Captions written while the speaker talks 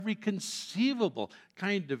every conceivable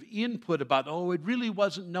kind of input about, it really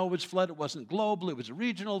wasn't Noah's flood, it wasn't global, it was a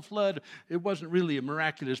regional flood, it wasn't really a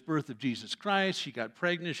miraculous birth of Jesus Christ, she got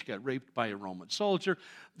pregnant, she got raped by a Roman soldier.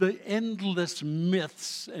 The endless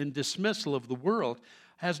myths and dismissal of the world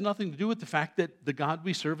has nothing to do with the fact that the God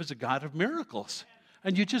we serve is a God of miracles.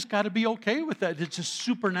 And you just got to be okay with that. It's a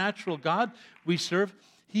supernatural God we serve.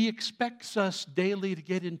 He expects us daily to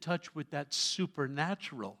get in touch with that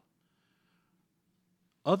supernatural.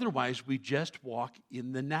 Otherwise, we just walk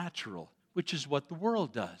in the natural, which is what the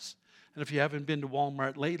world does. And if you haven't been to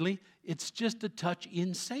Walmart lately, it's just a touch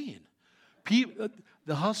insane.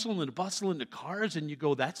 The hustle and the bustle in the cars, and you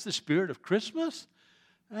go, that's the spirit of Christmas?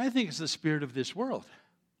 And I think it's the spirit of this world.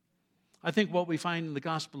 I think what we find in the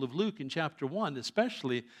Gospel of Luke in chapter 1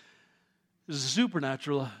 especially is the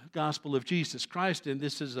supernatural gospel of Jesus Christ, and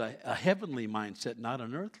this is a heavenly mindset, not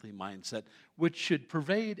an earthly mindset, which should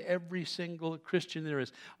pervade every single Christian there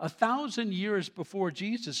is. 1,000 years before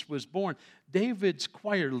Jesus was born, David's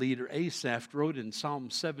choir leader Asaph wrote in Psalm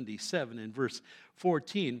 77 in verse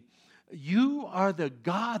 14, "You are the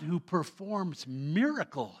God who performs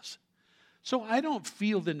miracles." So I don't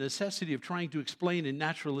feel the necessity of trying to explain in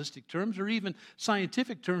naturalistic terms or even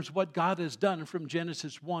scientific terms what God has done from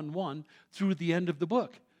Genesis 1:1 through the end of the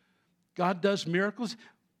book. God does miracles.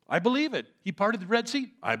 I believe it. He parted the Red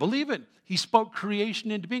Sea. I believe it. He spoke creation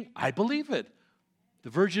into being. I believe it. The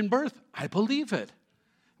virgin birth. I believe it.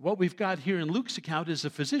 What we've got here in Luke's account is a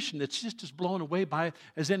physician that's just as blown away by it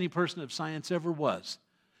as any person of science ever was.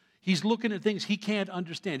 He's looking at things he can't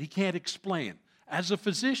understand. He can't explain. As a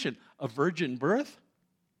physician, a virgin birth?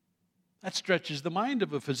 That stretches the mind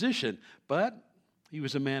of a physician. But he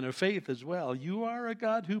was a man of faith as well. You are a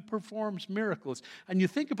God who performs miracles. And you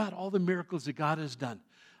think about all the miracles that God has done.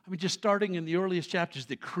 I mean, just starting in the earliest chapters,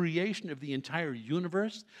 the creation of the entire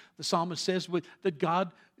universe. The psalmist says that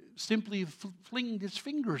God simply flinged his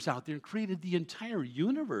fingers out there and created the entire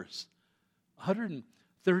universe.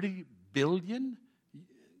 130 billion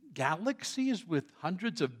galaxies with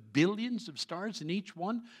hundreds of billions of stars in each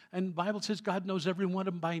one. And the Bible says God knows every one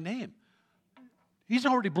of them by name. He's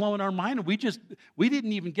already blowing our mind, and we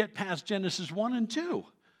didn't even get past Genesis 1 and 2.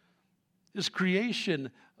 His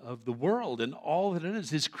creation of the world and all that it is,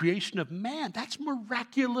 his creation of man, that's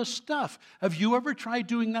miraculous stuff. Have you ever tried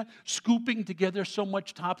doing that? Scooping together so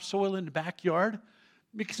much topsoil in the backyard,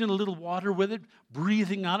 mixing a little water with it,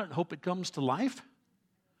 breathing on it, and hope it comes to life?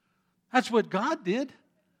 That's what God did.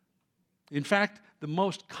 In fact, the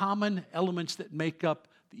most common elements that make up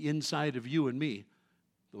the inside of you and me,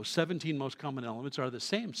 those 17 most common elements are the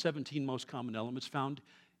same 17 most common elements found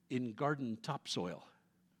in garden topsoil.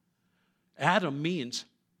 Adam means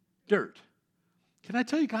dirt. Can I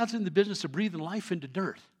tell you, God's in the business of breathing life into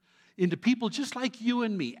dirt, into people just like you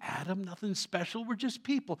and me. Adam, nothing special, we're just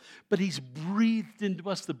people. But he's breathed into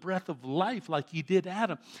us the breath of life like he did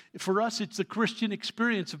Adam. For us, it's the Christian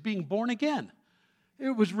experience of being born again.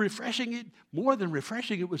 It was refreshing. More than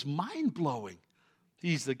refreshing, it was mind-blowing.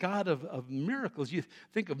 He's the God of miracles. You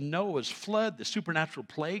think of Noah's flood, the supernatural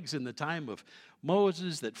plagues in the time of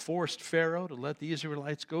Moses that forced Pharaoh to let the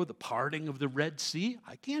Israelites go, the parting of the Red Sea.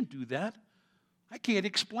 I can't do that. I can't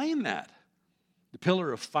explain that. The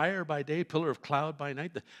pillar of fire by day, pillar of cloud by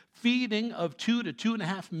night, the feeding of 2 to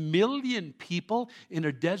 2.5 million people in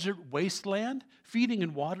a desert wasteland, feeding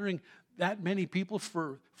and watering that many people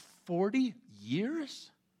for 40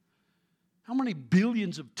 years? How many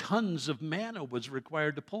billions of tons of manna was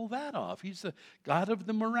required to pull that off? He's the God of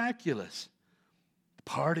the miraculous. The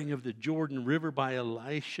parting of the Jordan River by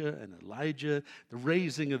Elisha and Elijah, the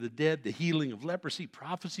raising of the dead, the healing of leprosy,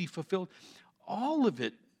 prophecy fulfilled, all of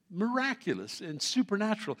it miraculous and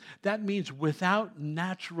supernatural. That means without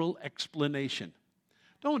natural explanation.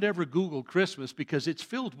 Don't ever Google Christmas because it's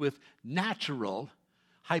filled with natural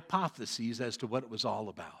hypotheses as to what it was all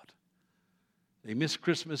about. They missed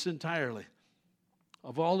Christmas entirely.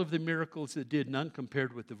 Of all of the miracles it did, none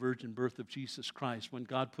compared with the virgin birth of Jesus Christ when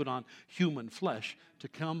God put on human flesh to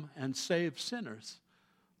come and save sinners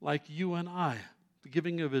like you and I. The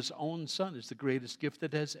giving of his own son is the greatest gift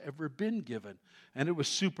that has ever been given. And it was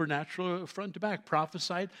supernatural front to back,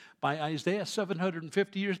 prophesied by Isaiah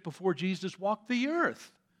 750 years before Jesus walked the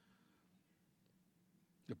earth.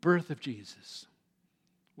 The birth of Jesus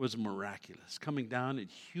was miraculous, coming down in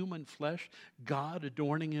human flesh, God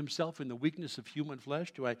adorning himself in the weakness of human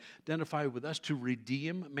flesh to identify with us, to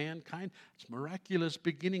redeem mankind. It's miraculous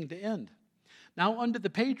beginning to end. Now, under the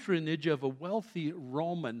patronage of a wealthy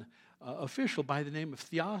Roman official by the name of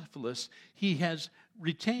Theophilus, he has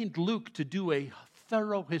retained Luke to do a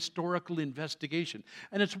thorough historical investigation.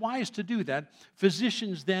 And it's wise to do that.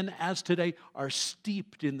 Physicians then, as today, are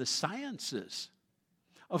steeped in the sciences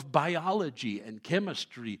of biology and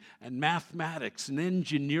chemistry and mathematics and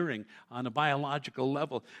engineering on a biological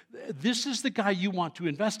level. This is the guy you want to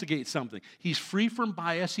investigate something. He's free from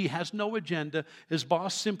bias. He has no agenda. His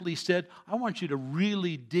boss simply said, I want you to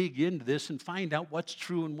really dig into this and find out what's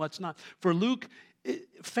true and what's not. For Luke,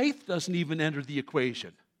 faith doesn't even enter the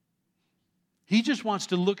equation. He just wants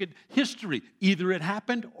to look at history. Either it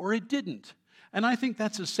happened or it didn't. And I think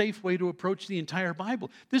that's a safe way to approach the entire Bible.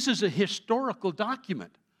 This is a historical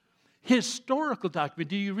document. Historical document.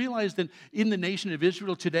 Do you realize that in the nation of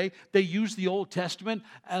Israel today, they use the Old Testament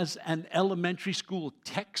as an elementary school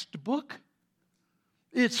textbook?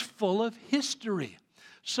 It's full of history.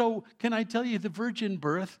 So can I tell you, the virgin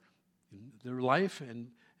birth, their life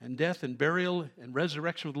and death and burial and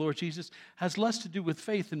resurrection of the Lord Jesus has less to do with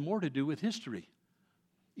faith and more to do with history.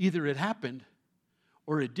 Either it happened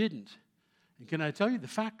or it didn't. And can I tell you, the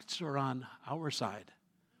facts are on our side.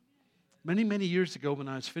 Many, many years ago, when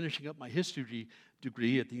I was finishing up my history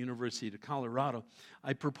degree at the University of Colorado,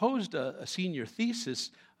 I proposed a senior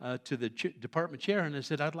thesis to the department chair, and I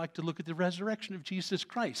said, I'd like to look at the resurrection of Jesus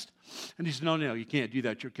Christ. And he said, no, you can't do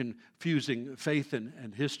that. You're confusing faith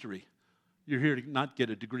and history. You're here to not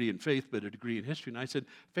get a degree in faith, but a degree in history. And I said,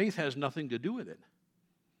 faith has nothing to do with it.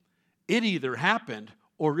 It either happened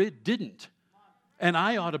or it didn't. And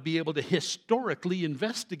I ought to be able to historically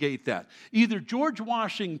investigate that. Either George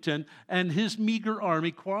Washington and his meager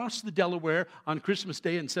army crossed the Delaware on Christmas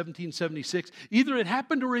Day in 1776. Either it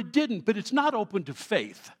happened or it didn't, but it's not open to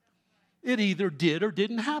faith. It either did or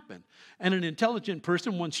didn't happen. And an intelligent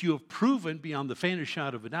person, once you have proven beyond the faintest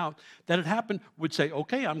shadow of a doubt that it happened, would say,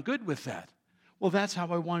 okay, I'm good with that. Well, that's how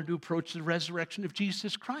I wanted to approach the resurrection of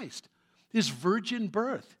Jesus Christ. His virgin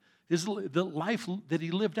birth. The life that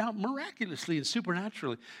he lived out miraculously and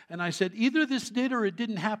supernaturally. And I said, either this did or it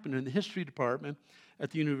didn't happen in the history department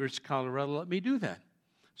at the University of Colorado. Let me do that.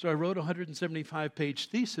 So I wrote a 175-page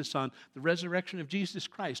thesis on the resurrection of Jesus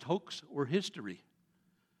Christ, hoax or history.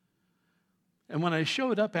 And when I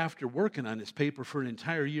showed up after working on this paper for an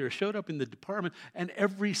entire year, I showed up in the department, and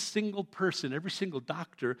every single person, every single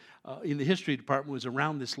doctor in the history department was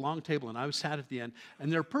around this long table, and I was sat at the end, and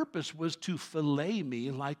their purpose was to fillet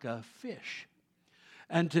me like a fish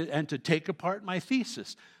and to take apart my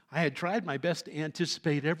thesis. I had tried my best to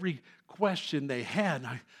anticipate every question they had.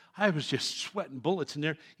 I was just sweating bullets,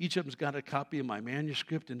 and each of them's got a copy of my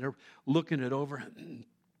manuscript, and they're looking it over.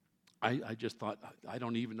 I just thought, I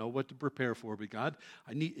don't even know what to prepare for, but God,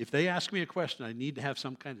 if they ask me a question, I need to have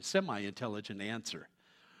some kind of semi-intelligent answer.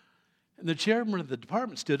 And the chairman of the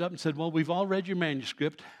department stood up and said, well, we've all read your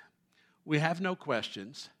manuscript. We have no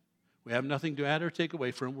questions. We have nothing to add or take away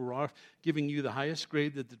from. We're all giving you the highest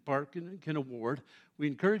grade that the department can award. We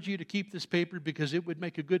encourage you to keep this paper because it would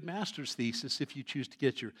make a good master's thesis if you choose to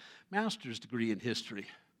get your master's degree in history.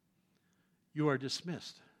 You are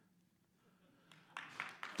dismissed.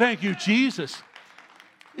 Thank you, Jesus.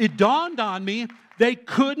 It dawned on me they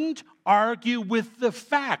couldn't argue with the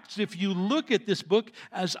facts. If you look at this book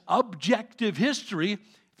as objective history,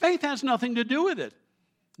 faith has nothing to do with it.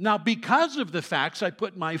 Now, because of the facts, I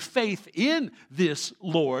put my faith in this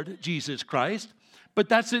Lord, Jesus Christ, but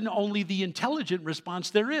that's only the intelligent response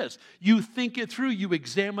there is. You think it through, you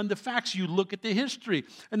examine the facts, you look at the history,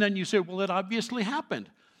 and then you say, well, it obviously happened.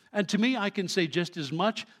 And to me, I can say just as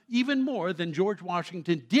much, even more, than George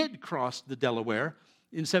Washington did cross the Delaware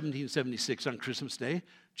in 1776 on Christmas Day.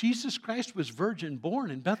 Jesus Christ was virgin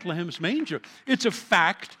born in Bethlehem's manger. It's a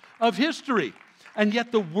fact of history. And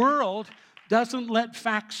yet the world doesn't let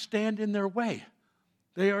facts stand in their way.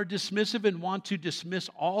 They are dismissive and want to dismiss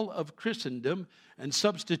all of Christendom and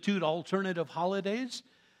substitute alternative holidays,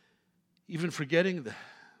 even forgetting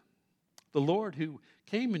the Lord who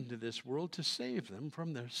came into this world to save them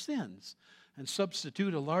from their sins, and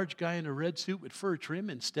substitute a large guy in a red suit with fur trim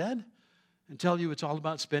instead and tell you it's all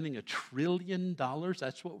about spending $1 trillion.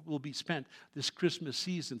 That's what will be spent this Christmas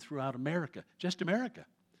season throughout America, just America.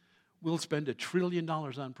 We'll spend $1 trillion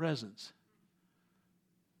on presents.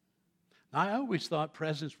 Now, I always thought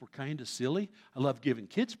presents were kind of silly. I love giving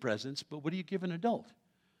kids presents, but what do you give an adult?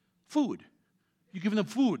 Food. You're giving them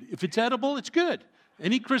food. If it's edible, it's good.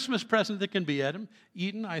 Any Christmas present that can be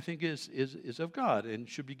eaten, I think, is of God and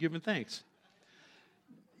should be given thanks.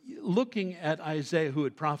 Looking at Isaiah, who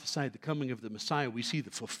had prophesied the coming of the Messiah, we see the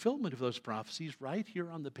fulfillment of those prophecies right here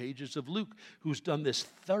on the pages of Luke, who's done this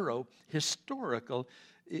thorough historical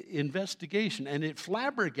investigation. And it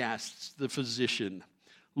flabbergasts the physician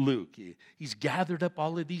Luke. He's gathered up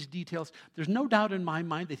all of these details. There's no doubt in my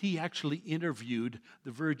mind that he actually interviewed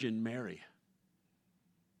the Virgin Mary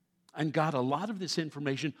and got a lot of this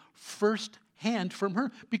information firsthand from her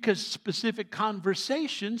because specific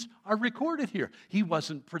conversations are recorded here. He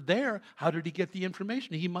wasn't there. How did he get the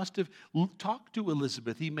information? He must have talked to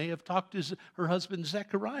Elizabeth. He may have talked to her husband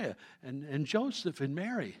Zechariah and Joseph and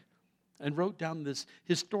Mary and wrote down this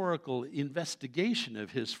historical investigation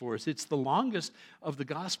of his for us. It's the longest of the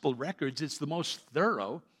gospel records. It's the most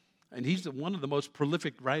thorough. And he's one of the most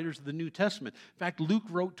prolific writers of the New Testament. In fact, Luke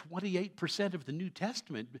wrote 28% of the New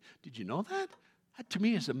Testament. Did you know that? That to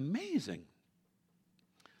me is amazing.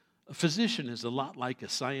 A physician is a lot like a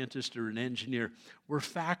scientist or an engineer, where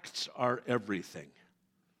facts are everything.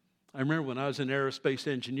 I remember when I was an aerospace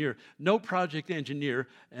engineer, no project engineer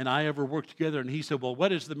and I ever worked together, and he said, well,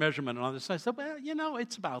 what is the measurement on this? I said, well,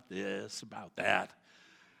 it's about this, about that.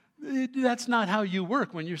 That's not how you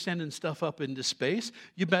work when you're sending stuff up into space.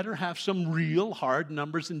 You better have some real hard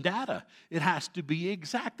numbers and data. It has to be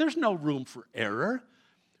exact. There's no room for error.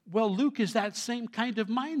 Well, Luke is that same kind of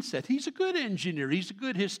mindset. He's a good engineer. He's a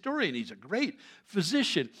good historian. He's a great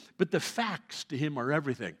physician. But the facts to him are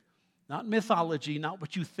everything. Not mythology, not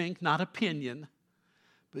what you think, not opinion.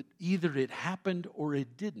 But either it happened or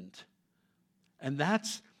it didn't. And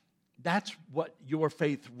that's what your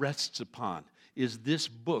faith rests upon. Is this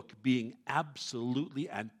book being absolutely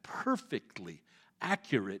and perfectly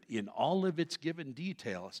accurate in all of its given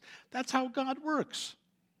details. That's how God works.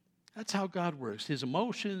 That's how God works. His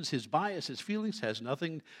emotions, his bias, his feelings has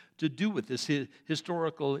nothing to do with this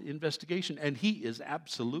historical investigation, and he is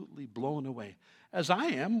absolutely blown away, as I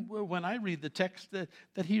am when I read the text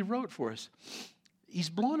that he wrote for us. He's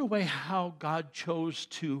blown away how God chose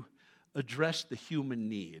to address the human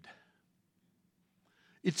need.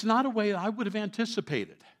 It's not a way I would have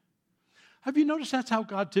anticipated. Have you noticed that's how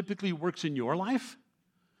God typically works in your life?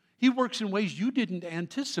 He works in ways you didn't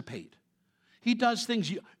anticipate. He does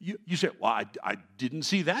things you say, well, I didn't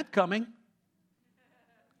see that coming.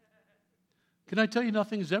 Can I tell you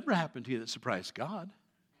nothing's ever happened to you that surprised God?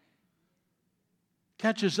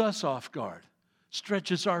 Catches us off guard,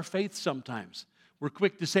 stretches our faith sometimes. We're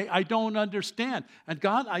quick to say, I don't understand. And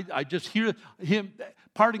God, I just hear him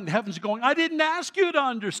parting the heavens going, I didn't ask you to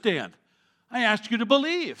understand. I asked you to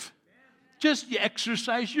believe. Just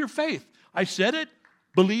exercise your faith. I said it,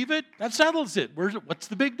 believe it, that settles it. What's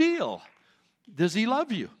the big deal? Does he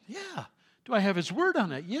love you? Yeah. Do I have his word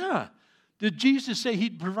on it? Yeah. Did Jesus say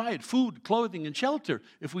he'd provide food, clothing, and shelter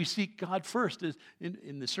if we seek God first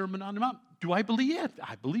in the Sermon on the Mount? Do I believe it?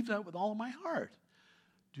 I believe that with all of my heart.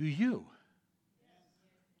 Do you?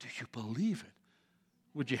 Do you believe it?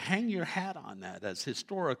 Would you hang your hat on that as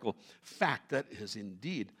historical fact that is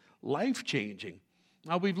indeed life-changing?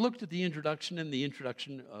 Now, we've looked at the introduction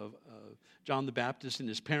of John the Baptist and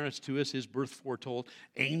his parents to us, his birth foretold.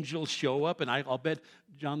 Angels show up, and I'll bet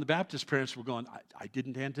John the Baptist's parents were going, I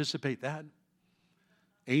didn't anticipate that.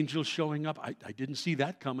 Angels showing up, I didn't see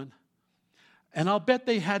that coming. And I'll bet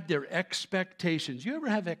they had their expectations. You ever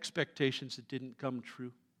have expectations that didn't come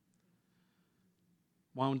true?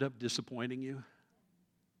 Wound up disappointing you?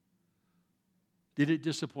 Did it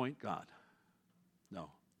disappoint God? No.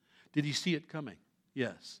 Did he see it coming?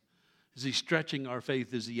 Yes. Is he stretching our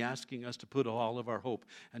faith? Is he asking us to put all of our hope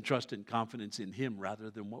and trust and confidence in him rather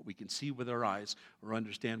than what we can see with our eyes or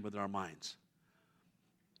understand with our minds?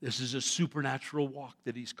 This is a supernatural walk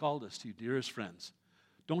that he's called us to, dearest friends.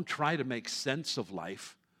 Don't try to make sense of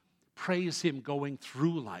life. Praise him going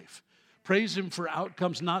through life. Praise him for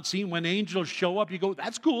outcomes not seen. When angels show up, you go,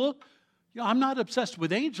 that's cool. I'm not obsessed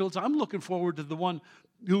with angels. I'm looking forward to the one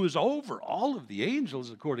who is over all of the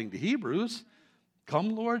angels, according to Hebrews.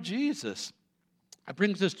 Come, Lord Jesus. That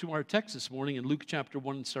brings us to our text this morning in Luke chapter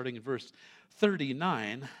 1, starting in verse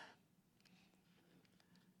 39,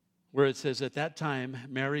 where it says, at that time,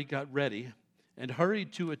 Mary got ready and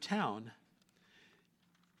hurried to a town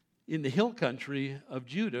in the hill country of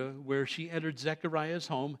Judah, where she entered Zechariah's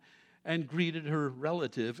home and greeted her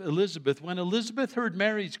relative, Elizabeth. When Elizabeth heard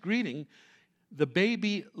Mary's greeting, the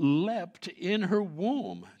baby leapt in her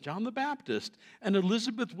womb, John the Baptist, and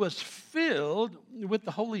Elizabeth was filled with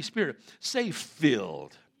the Holy Spirit. Say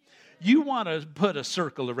filled. You want to put a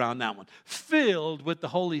circle around that one. Filled with the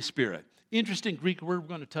Holy Spirit. Interesting Greek word we're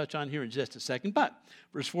going to touch on here in just a second. But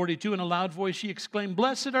verse 42, in a loud voice she exclaimed,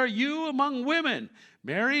 blessed are you among women,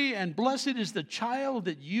 Mary, and blessed is the child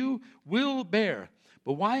that you will bear.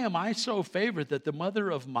 But why am I so favored that the mother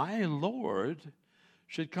of my Lord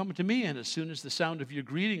should come to me? And as soon as the sound of your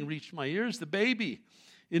greeting reached my ears, the baby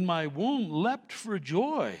in my womb leapt for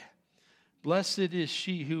joy. Blessed is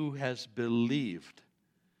she who has believed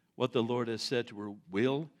what the Lord has said to her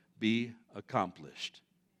will be accomplished.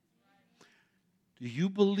 Do you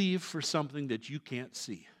believe for something that you can't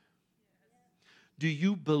see? Do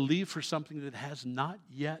you believe for something that has not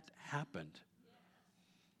yet happened?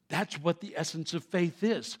 That's what the essence of faith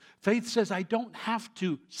is. Faith says, I don't have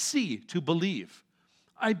to see to believe.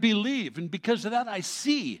 I believe, and because of that, I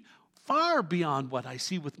see far beyond what I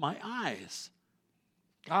see with my eyes.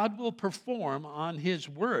 God will perform on His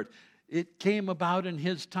word. It came about in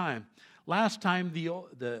His time. Last time the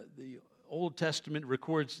Old Testament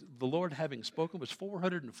records the Lord having spoken was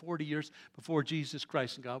 440 years before Jesus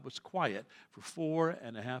Christ, and God was quiet for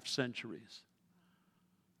 4.5 centuries.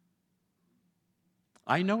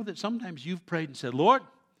 I know that sometimes you've prayed and said, Lord,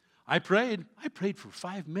 I prayed for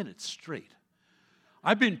 5 minutes straight.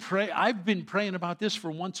 I've been praying about this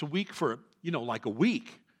for once a week for, like a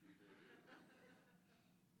week.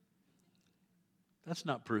 That's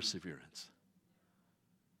not perseverance.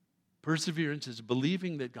 Perseverance is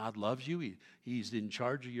believing that God loves you. He's in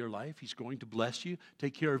charge of your life. He's going to bless you,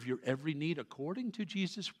 take care of your every need according to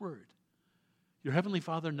Jesus' word. Your Heavenly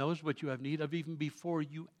Father knows what you have need of even before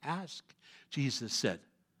you ask, Jesus said.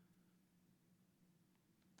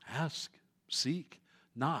 Ask, seek,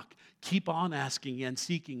 knock. Keep on asking and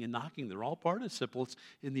seeking and knocking. They're all participles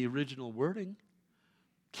in the original wording.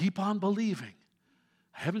 Keep on believing.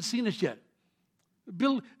 I haven't seen it yet.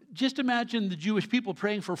 Bill, just imagine the Jewish people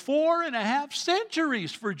praying for 4.5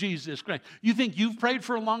 centuries for Jesus Christ. You think you've prayed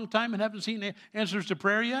for a long time and haven't seen answers to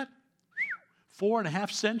prayer yet?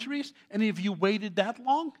 4.5 centuries? Any of you waited that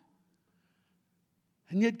long?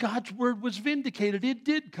 And yet God's word was vindicated. It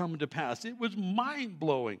did come to pass. It was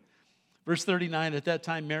mind-blowing. Verse 39, at that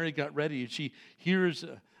time Mary got ready, and she hears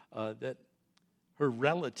that her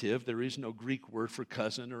relative, there is no Greek word for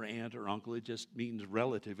cousin or aunt or uncle, it just means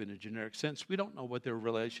relative in a generic sense. We don't know what their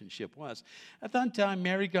relationship was. At that time,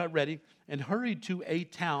 Mary got ready and hurried to a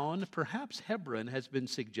town, perhaps Hebron has been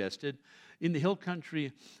suggested, in the hill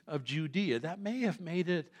country of Judea. That may have made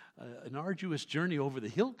it an arduous journey over the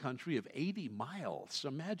hill country of 80 miles.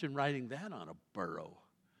 Imagine riding that on a burro.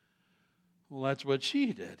 Well, that's what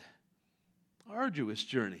she did. Arduous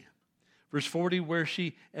journey. Verse 40, where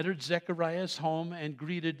she entered Zechariah's home and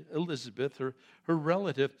greeted Elizabeth, her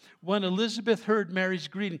relative. When Elizabeth heard Mary's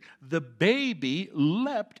greeting, the baby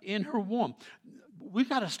leapt in her womb. We've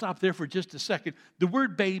got to stop there for just a second. The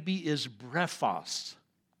word baby is brephos.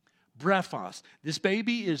 Brephos. This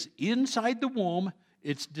baby is inside the womb.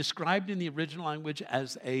 It's described in the original language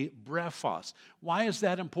as a brephos. Why is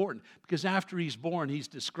that important? Because after he's born, he's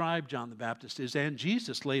described, John the Baptist is, and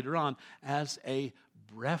Jesus later on, as a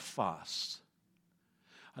brephos.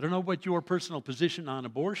 I don't know what your personal position on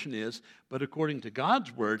abortion is, but according to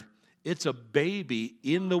God's word, it's a baby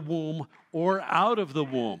in the womb or out of the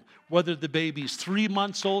womb. Whether the baby's 3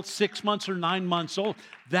 months old, 6 months, or 9 months old,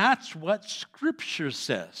 that's what Scripture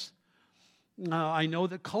says. Now, I know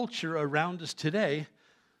the culture around us today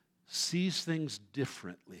sees things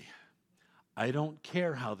differently. I don't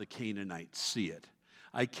care how the Canaanites see it.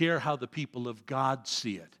 I care how the people of God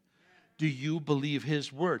see it. Do you believe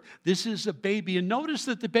His word? This is a baby, and notice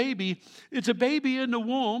that the baby, it's a baby in the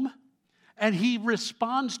womb, and he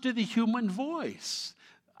responds to the human voice.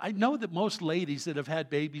 I know that most ladies that have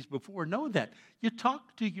had babies before know that. You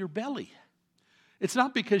talk to your belly. It's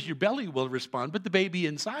not because your belly will respond, but the baby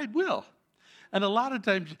inside will. And a lot of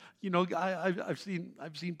times, I've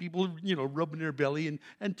seen people, rubbing their belly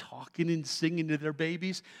and talking and singing to their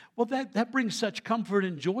babies. Well, that brings such comfort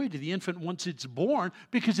and joy to the infant once it's born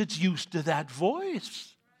because it's used to that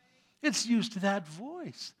voice. It's used to that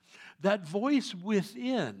voice. That voice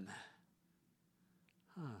within.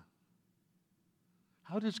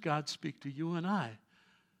 How does God speak to you and I?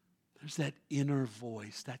 There's that inner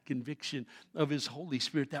voice, that conviction of His Holy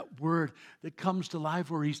Spirit, that word that comes to life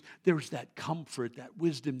where there's that comfort, that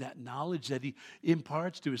wisdom, that knowledge that He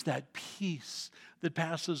imparts to us, that peace that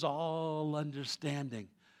passes all understanding.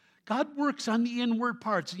 God works on the inward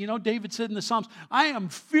parts. David said in the Psalms, I am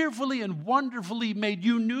fearfully and wonderfully made.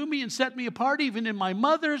 You knew me and set me apart even in my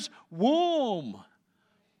mother's womb.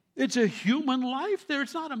 It's a human life there.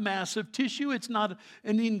 It's not a massive tissue. It's not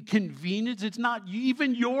an inconvenience. It's not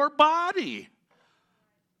even your body.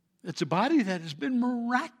 It's a body that has been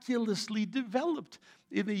miraculously developed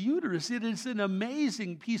in the uterus. It is an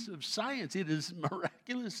amazing piece of science. It is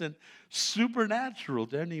miraculous and supernatural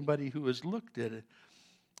to anybody who has looked at it.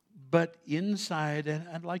 But inside, and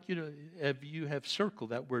I'd like you to, if you have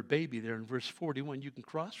circled that word baby there in verse 41, you can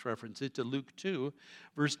cross-reference it to Luke 2,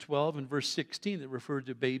 verse 12 and verse 16 that referred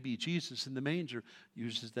to baby Jesus in the manger,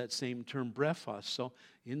 uses that same term brephos. So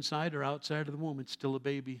inside or outside of the womb, it's still a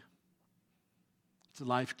baby. It's It's a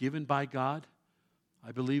life given by God.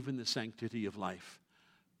 I believe in the sanctity of life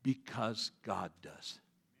because God does.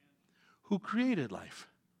 Who created life?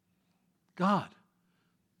 God.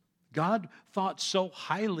 God thought so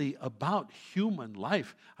highly about human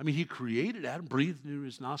life. I mean, he created Adam, breathed into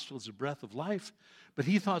his nostrils the breath of life, but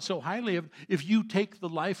he thought so highly of, if you take the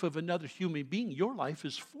life of another human being, your life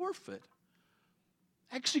is forfeit.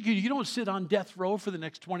 Executed. You don't sit on death row for the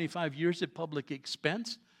next 25 years at public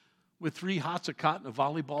expense with 3 hots, a cot, and a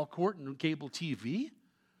volleyball court and cable TV.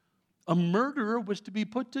 A murderer was to be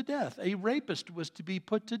put to death. A rapist was to be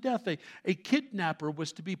put to death. A kidnapper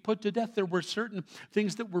was to be put to death. There were certain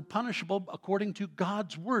things that were punishable according to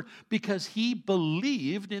God's word because he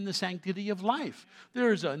believed in the sanctity of life.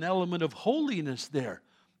 There's an element of holiness there.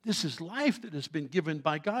 This is life that has been given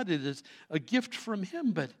by God. It is a gift from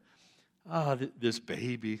him, but this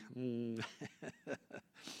baby. Don't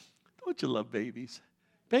you love babies?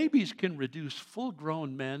 Babies can reduce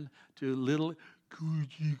full-grown men to little...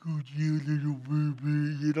 little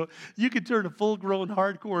baby, you know. You can turn a full-grown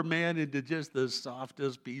hardcore man into just the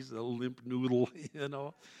softest piece of limp noodle, you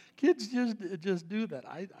know. Kids just do that.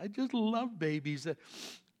 I just love babies.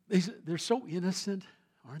 They're so innocent,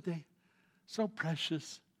 aren't they? So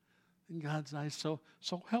precious in God's eyes, so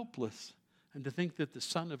helpless. And to think that the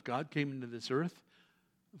Son of God came into this earth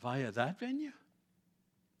via that venue?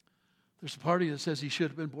 There's a party that says he should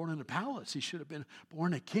have been born in a palace. He should have been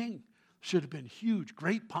born a king. Should have been huge,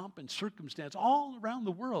 great pomp and circumstance all around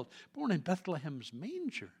the world. Born in Bethlehem's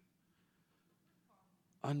manger.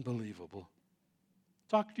 Unbelievable.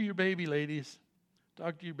 Talk to your baby, ladies.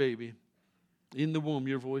 Talk to your baby. In the womb,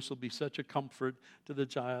 your voice will be such a comfort to the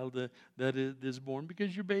child that is born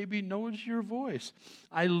because your baby knows your voice.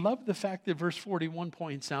 I love the fact that verse 41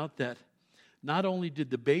 points out that not only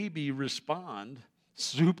did the baby respond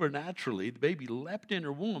supernaturally, the baby leapt in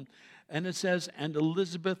her womb, and it says, and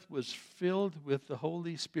Elizabeth was filled with the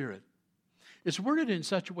Holy Spirit. It's worded in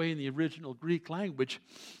such a way in the original Greek language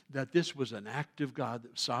that this was an act of God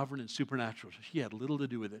that was sovereign and supernatural. She had little to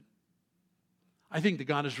do with it. I think that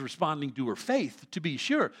God is responding to her faith, to be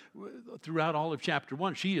sure. Throughout all of chapter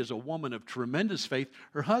 1, she is a woman of tremendous faith.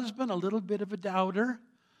 Her husband, a little bit of a doubter.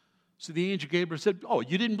 So the angel Gabriel said, oh,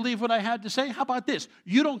 you didn't believe what I had to say? How about this?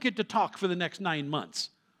 You don't get to talk for the next 9 months.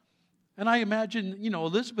 And I imagine,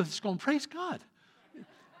 Elizabeth is going, praise God.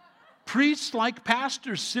 Priests, like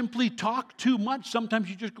pastors, simply talk too much. Sometimes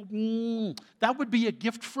you just go, that would be a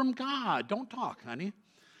gift from God. Don't talk, honey.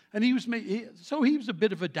 And he was a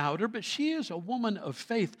bit of a doubter, but she is a woman of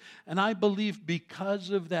faith. And I believe because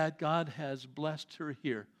of that, God has blessed her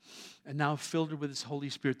here and now filled her with his Holy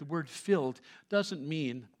Spirit. The word filled doesn't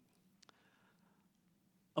mean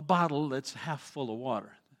a bottle that's half full of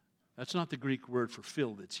water. That's not the Greek word for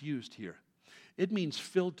filled that's used here. It means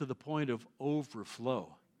filled to the point of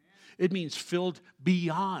overflow. It means filled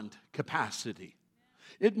beyond capacity.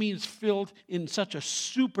 It means filled in such a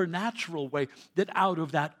supernatural way that out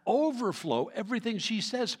of that overflow, everything she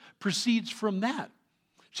says proceeds from that.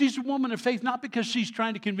 She's a woman of faith not because she's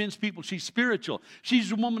trying to convince people she's spiritual.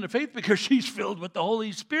 She's a woman of faith because she's filled with the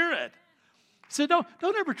Holy Spirit. So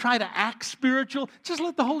don't ever try to act spiritual. Just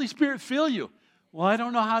let the Holy Spirit fill you. Well, I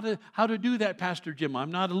don't know how to do that, Pastor Jim.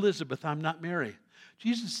 I'm not Elizabeth. I'm not Mary.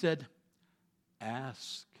 Jesus said,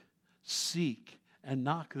 ask, seek, and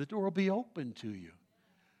knock. The door will be open to you.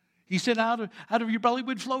 He said, out of your belly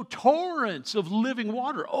would flow torrents of living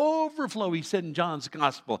water. Overflow, he said in John's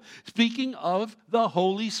Gospel, speaking of the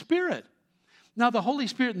Holy Spirit. Now, the Holy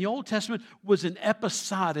Spirit in the Old Testament was an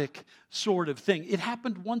episodic sort of thing. It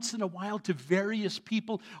happened once in a while to various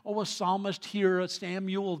people. Oh, a psalmist here, a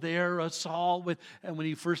Samuel there, a Saul, and when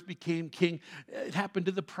he first became king. It happened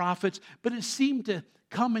to the prophets, but it seemed to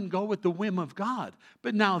come and go at the whim of God.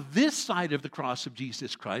 But now this side of the cross of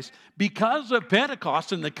Jesus Christ, because of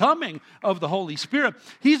Pentecost and the coming of the Holy Spirit,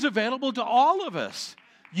 he's available to all of us.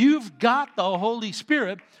 You've got the Holy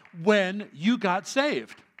Spirit when you got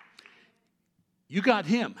saved. You got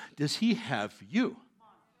him. Does he have you?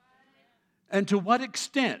 And to what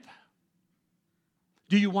extent?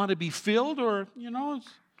 Do you want to be filled or,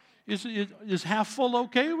 is half full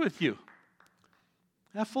okay with you?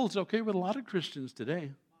 Half full is okay with a lot of Christians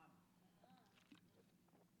today.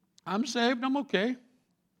 I'm saved, I'm okay.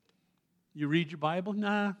 You read your Bible?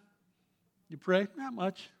 Nah. You pray? Not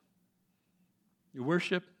much. You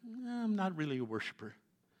worship? I'm not really a worshiper.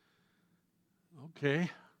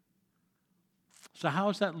 Okay. So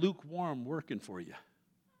how's that lukewarm working for you?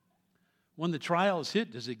 When the trials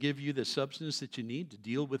hit, does it give you the substance that you need to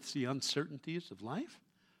deal with the uncertainties of life?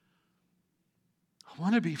 I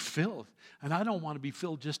want to be filled. And I don't want to be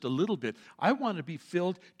filled just a little bit. I want to be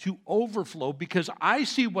filled to overflow because I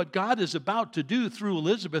see what God is about to do through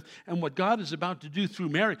Elizabeth and what God is about to do through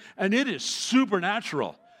Mary. And it is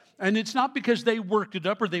supernatural. And it's not because they worked it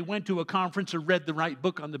up or they went to a conference or read the right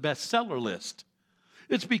book on the bestseller list.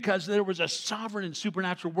 It's because there was a sovereign and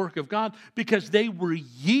supernatural work of God because they were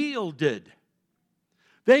yielded.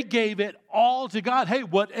 They gave it all to God. Hey,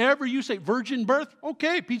 whatever you say, virgin birth,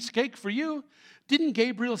 okay, piece of cake for you. Didn't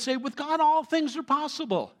Gabriel say, with God all things are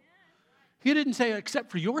possible? He didn't say,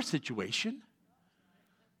 except for your situation.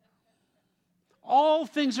 All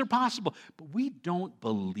things are possible. But we don't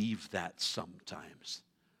believe that sometimes.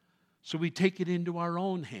 So we take it into our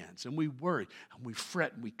own hands and we worry and we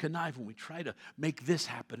fret and we connive and we try to make this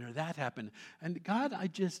happen or that happen. And God,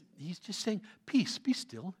 He's just saying, peace, be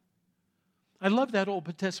still. I love that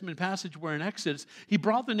Old Testament passage where in Exodus, He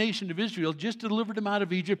brought the nation of Israel, just delivered them out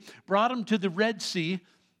of Egypt, brought them to the Red Sea,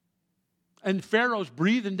 and Pharaoh's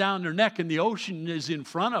breathing down their neck and the ocean is in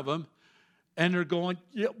front of them. And they're going,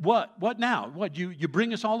 yeah, what? What now? What, you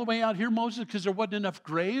bring us all the way out here, Moses, because there wasn't enough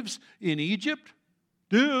graves in Egypt?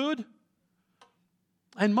 Dude.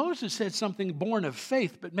 And Moses said something born of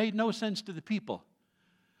faith but made no sense to the people.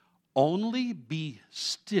 Only be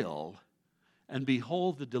still and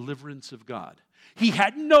behold the deliverance of God. He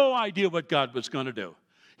had no idea what God was going to do.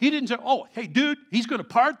 He didn't say, oh, hey, dude, He's going to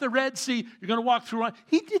part the Red Sea. You're going to walk through it.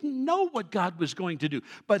 He didn't know what God was going to do.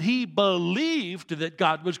 But he believed that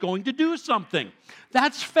God was going to do something.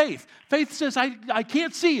 That's faith. Faith says, I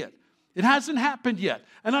can't see it. It hasn't happened yet.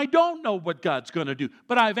 And I don't know what God's going to do.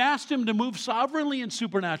 But I've asked Him to move sovereignly and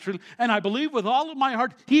supernaturally. And I believe with all of my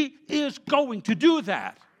heart, He is going to do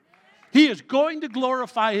that. He is going to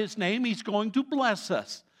glorify His name. He's going to bless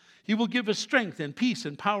us. He will give us strength and peace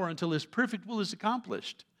and power until His perfect will is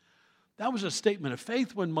accomplished. That was a statement of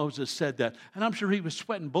faith when Moses said that. And I'm sure he was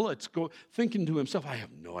sweating bullets, thinking to himself, I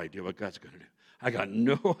have no idea what God's going to do. I got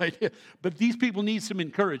no idea. But these people need some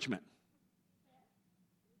encouragement.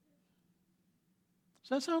 Does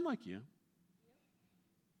that sound like you?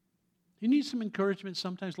 You need some encouragement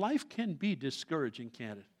sometimes. Life can be discouraging,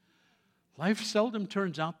 can't it? Life seldom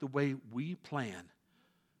turns out the way we plan.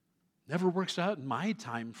 Never works out in my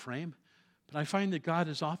time frame. But I find that God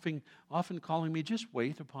is often calling me, just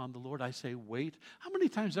wait upon the Lord. I say wait. How many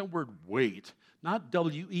times that word wait, not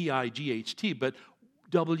W-E-I-G-H-T, but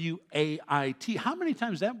W-A-I-T. How many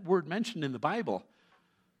times that word mentioned in the Bible?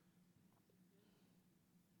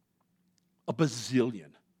 A bazillion,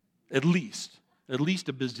 at least a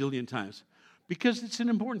bazillion times. Because it's an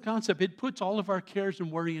important concept. It puts all of our cares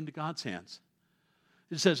and worry into God's hands.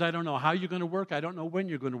 It says, I don't know how you're going to work. I don't know when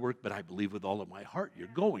you're going to work, but I believe with all of my heart you're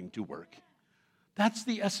going to work. That's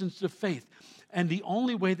the essence of faith. And the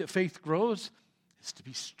only way that faith grows is to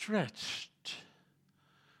be stretched.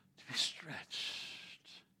 To be stretched.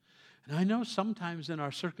 And I know sometimes in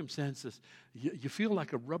our circumstances, you feel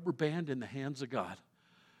like a rubber band in the hands of God.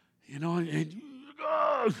 You know, and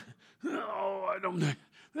I don't know.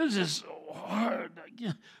 This is so hard.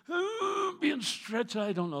 Being stretched,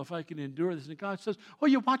 I don't know if I can endure this. And God says, oh,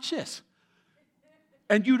 you watch this.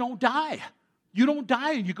 And you don't die. You don't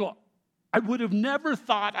die. And you go, I would have never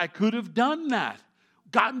thought I could have done that.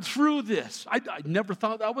 Gotten through this. I never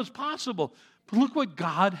thought that was possible. But look what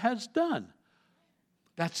God has done.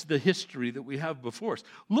 That's the history that we have before us.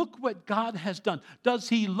 Look what God has done. Does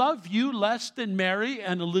He love you less than Mary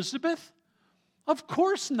and Elizabeth? Of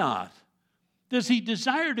course not. Does He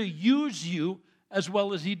desire to use you as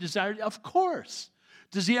well as He desired? Of course.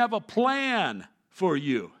 Does He have a plan for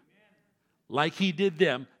you? Like He did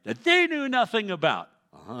them that they knew nothing about.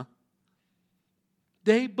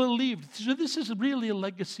 They believed. So this is really a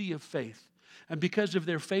legacy of faith. And because of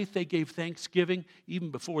their faith, they gave thanksgiving even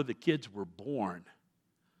before the kids were born.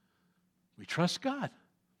 We trust God.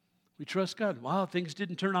 We trust God. Wow, things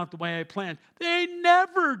didn't turn out the way I planned. They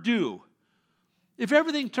never do. If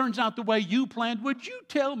everything turns out the way you planned, would you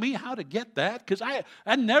tell me how to get that? Because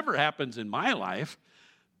that never happens in my life.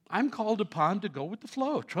 I'm called upon to go with the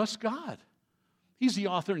flow. Trust God. He's the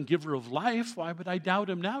author and giver of life. Why would I doubt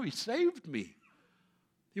Him now? He saved me.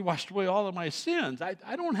 He washed away all of my sins.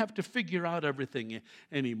 I don't have to figure out everything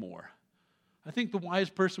anymore. I think the wise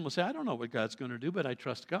person will say, I don't know what God's going to do, but I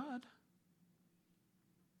trust God.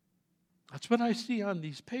 That's what I see on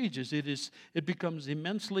these pages. It becomes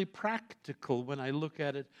immensely practical when I look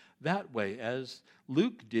at it that way, as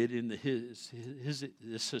Luke did in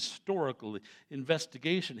this historical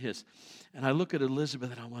investigation. And I look at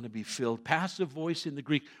Elizabeth and I want to be filled. Passive voice in the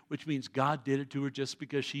Greek, which means God did it to her just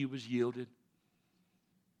because she was yielded.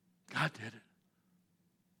 God did it.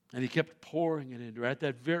 And he kept pouring it into her. At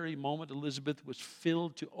that very moment, Elizabeth was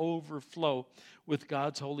filled to overflow with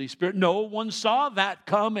God's Holy Spirit. No one saw that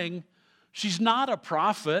coming. She's not a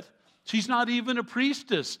prophet. She's not even a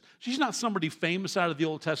priestess. She's not somebody famous out of the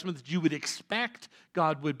Old Testament that you would expect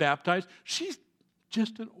God would baptize. She's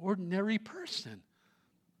just an ordinary person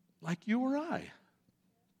like you or I.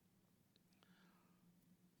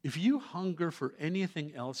 If you hunger for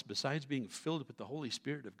anything else besides being filled with the Holy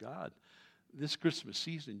Spirit of God, this Christmas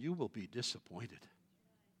season, you will be disappointed.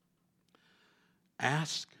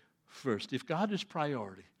 Ask first. If God is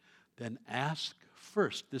priority, then ask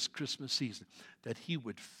first this Christmas season that he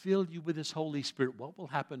would fill you with his Holy Spirit. What will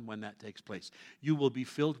happen when that takes place? You will be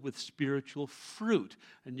filled with spiritual fruit.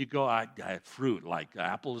 And you go, I have fruit like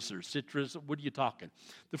apples or citrus. What are you talking?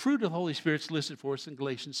 The fruit of the Holy Spirit is listed for us in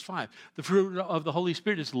Galatians 5. The fruit of the Holy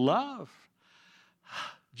Spirit is love,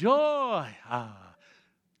 joy,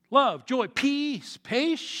 love, joy, peace,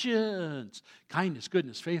 patience, kindness,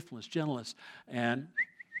 goodness, faithfulness, gentleness, and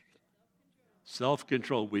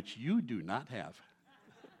self-control, which you do not have.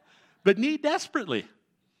 But need desperately.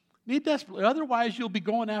 Need desperately. Otherwise, you'll be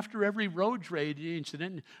going after every road rage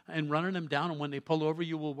incident and running them down. And when they pull over,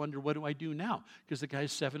 you will wonder, what do I do now? Because the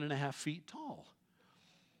guy's 7.5 feet tall.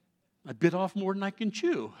 I bit off more than I can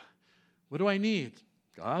chew. What do I need?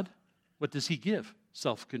 God. What does he give?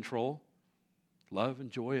 Self-control, love and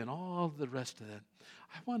joy, and all the rest of that.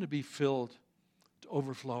 I want to be filled to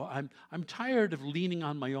overflow. I'm tired of leaning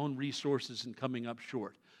on my own resources and coming up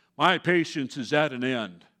short. My patience is at an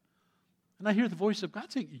end. And I hear the voice of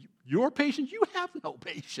God saying, your patience? You have no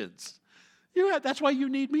patience. That's why you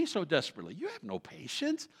need me so desperately. You have no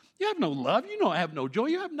patience. You have no love. You know I have no joy.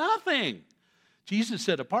 You have nothing. Jesus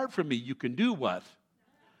said, apart from me, you can do what?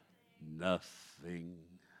 Nothing.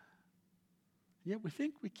 Yet we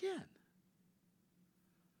think we can.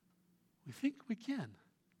 We think we can.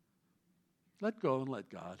 Let go and let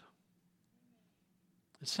God.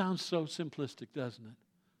 It sounds so simplistic, doesn't it?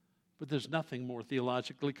 But there's nothing more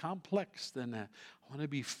theologically complex than that. I want to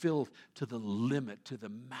be filled to the limit, to the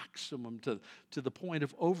maximum, to the point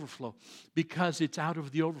of overflow. Because it's out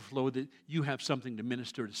of the overflow that you have something to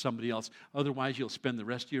minister to somebody else. Otherwise, you'll spend the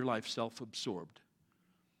rest of your life self-absorbed.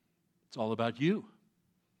 It's all about you.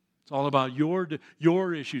 It's all about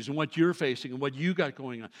your issues and what you're facing and what you got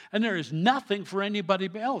going on. And there is nothing for anybody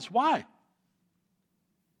else. Why?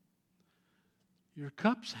 Your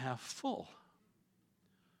cup's half full.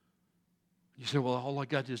 You say, well, all I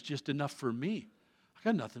got is just enough for me. I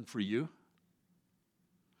got nothing for you.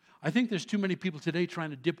 I think there's too many people today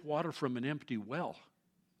trying to dip water from an empty well.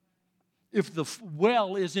 If the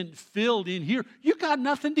well isn't filled in here, you got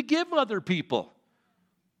nothing to give other people.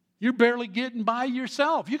 You're barely getting by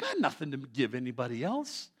yourself. You got nothing to give anybody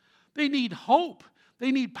else. They need hope.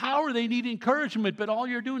 They need power. They need encouragement. But all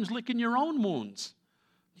you're doing is licking your own wounds.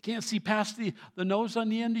 You can't see past the nose on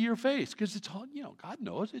the end of your face because it's all, God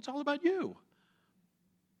knows. It's all about you.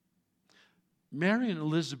 Mary and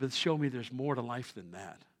Elizabeth show me there's more to life than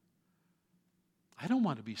that. I don't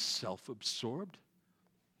want to be self-absorbed.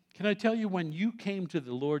 Can I tell you, when you came to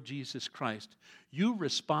the Lord Jesus Christ, you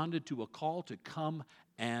responded to a call to come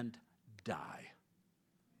and die.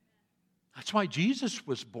 That's why Jesus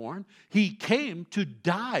was born. He came to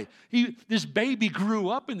die. This baby grew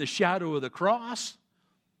up in the shadow of the cross.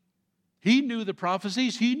 He knew the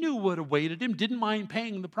prophecies. He knew what awaited him, didn't mind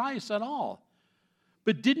paying the price at all.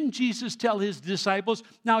 But didn't Jesus tell his disciples,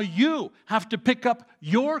 now you have to pick up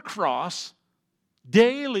your cross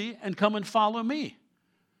daily and come and follow me?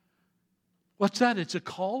 What's that? It's a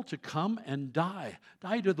call to come and die.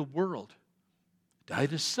 Die to the world. Die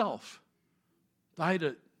to self. Die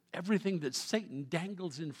to everything that Satan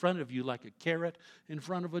dangles in front of you like a carrot in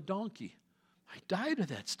front of a donkey. I die to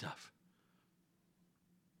that stuff.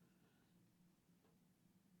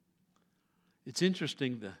 It's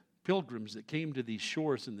interesting, the pilgrims that came to these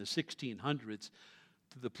shores in the 1600s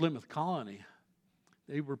to the Plymouth colony,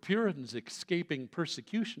 they were Puritans escaping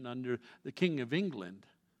persecution under the King of England.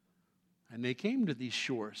 And they came to these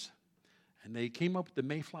shores. And they came up with the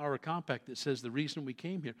Mayflower Compact that says the reason we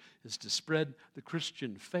came here is to spread the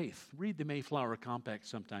Christian faith. Read the Mayflower Compact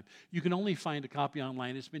sometime. You can only find a copy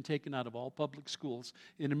online. It's been taken out of all public schools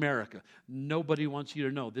in America. Nobody wants you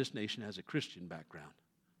to know this nation has a Christian background.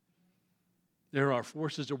 There are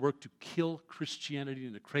forces at work to kill Christianity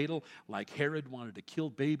in the cradle, like Herod wanted to kill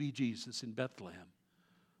baby Jesus in Bethlehem.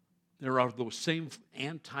 There are those same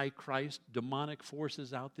antichrist, demonic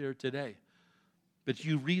forces out there today. But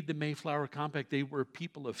you read the Mayflower Compact, they were a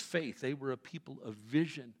people of faith. They were a people of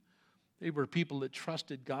vision. They were people that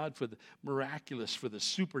trusted God for the miraculous, for the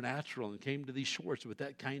supernatural, and came to these shores with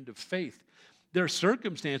that kind of faith. Their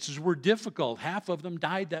circumstances were difficult. Half of them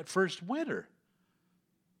died that first winter.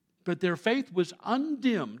 But their faith was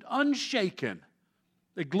undimmed, unshaken.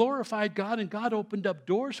 They glorified God, and God opened up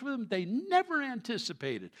doors for them they never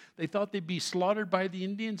anticipated. They thought they'd be slaughtered by the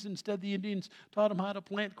Indians. Instead, the Indians taught them how to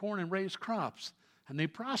plant corn and raise crops. And they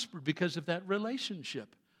prospered because of that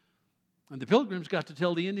relationship. And the Pilgrims got to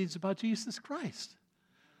tell the Indians about Jesus Christ.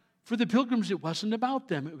 For the Pilgrims, it wasn't about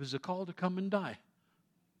them. It was a call to come and die.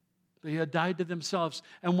 They had died to themselves.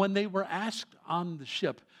 And when they were asked on the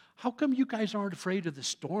ship, how come you guys aren't afraid of the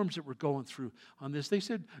storms that we're going through on this? They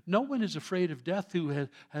said, no one is afraid of death who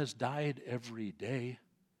has died every day.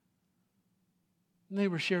 And they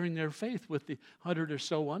were sharing their faith with the 100 or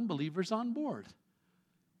so unbelievers on board.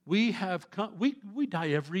 We die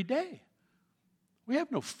every day. We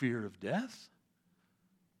have no fear of death.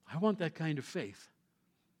 I want that kind of faith.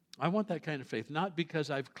 I want that kind of faith, not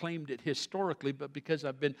because I've claimed it historically, but because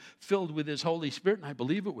I've been filled with His Holy Spirit, and I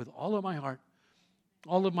believe it with all of my heart,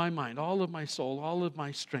 all of my mind, all of my soul, all of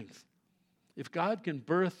my strength. If God can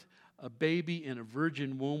birth a baby in a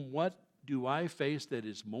virgin womb, what do I face that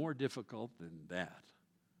is more difficult than that?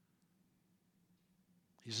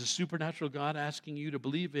 He's a supernatural God asking you to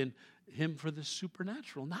believe in Him for the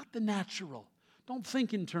supernatural, not the natural. Don't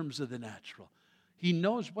think in terms of the natural. He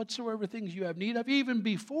knows whatsoever things you have need of, even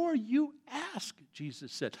before you ask,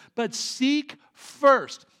 Jesus said. But seek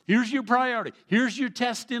first. Here's your priority. Here's your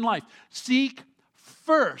test in life. Seek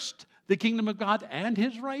first the kingdom of God and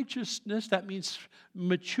His righteousness. That means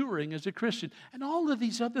maturing as a Christian. And all of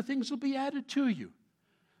these other things will be added to you.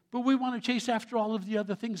 But we want to chase after all of the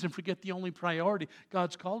other things and forget the only priority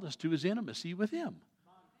God's called us to is intimacy with Him.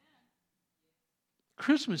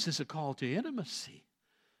 Christmas is a call to intimacy.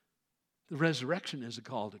 The resurrection is a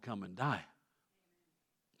call to come and die.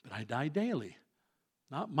 But I die daily.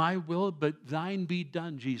 Not my will, but thine be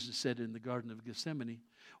done, Jesus said in the Garden of Gethsemane.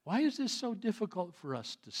 Why is this so difficult for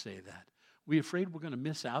us to say that? We afraid we're going to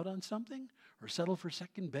miss out on something or settle for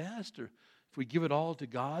second best? Or if we give it all to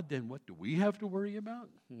God, then what do we have to worry about?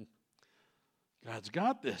 God's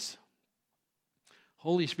got this.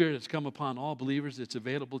 Holy Spirit has come upon all believers. It's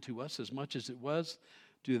available to us as much as it was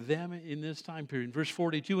to them in this time period. Verse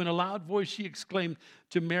 42, in a loud voice she exclaimed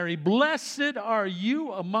to Mary, blessed are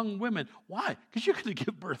you among women. Why? Because you're going to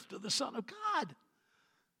give birth to the Son of God.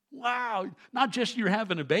 Wow. Not just you're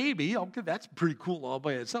having a baby. Okay, that's pretty cool all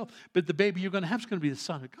by itself. But the baby you're going to have is going to be the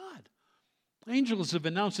Son of God. Angels have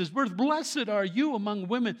announced His birth. Blessed are you among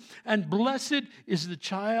women, and blessed is the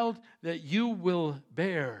child that you will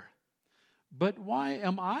bear. But why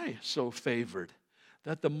am I so favored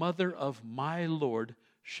that the mother of my Lord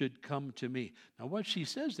should come to me? Now, what she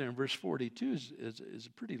says there in verse 42 is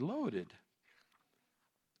pretty loaded.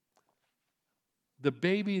 The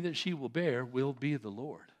baby that she will bear will be the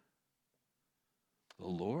Lord. The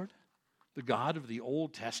Lord, the God of the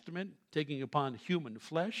Old Testament, taking upon human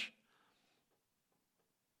flesh.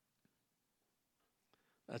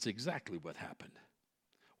 That's exactly what happened.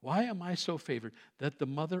 Why am I so favored that the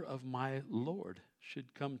mother of my Lord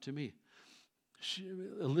should come to me?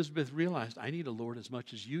 Elizabeth realized, I need a Lord as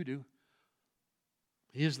much as you do.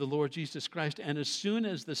 He is the Lord Jesus Christ. And as soon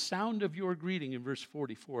as the sound of your greeting, in verse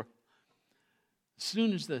 44, as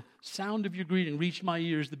soon as the sound of your greeting reached my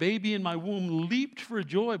ears, the baby in my womb leaped for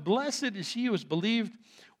joy. Blessed is she who has believed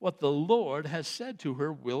what the Lord has said to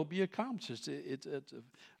her will be accomplished. It's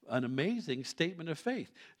an amazing statement of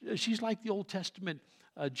faith. She's like the Old Testament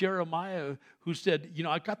Jeremiah, who said,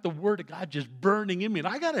 I've got the word of God just burning in me, and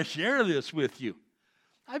I got to share this with you.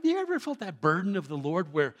 Have you ever felt that burden of the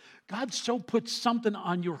Lord where God so puts something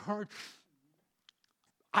on your heart?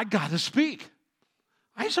 I got to speak.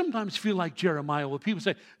 I sometimes feel like Jeremiah when people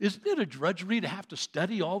say, isn't it a drudgery to have to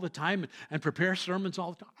study all the time and prepare sermons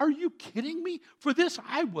all the time? Are you kidding me? For this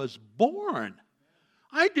I was born.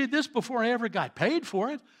 I did this before I ever got paid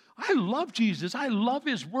for it. I love Jesus. I love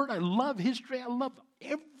His Word. I love history. I love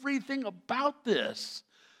everything about this.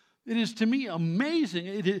 It is to me amazing.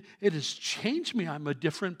 It has changed me. I'm a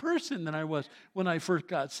different person than I was when I first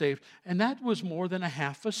got saved. And that was more than a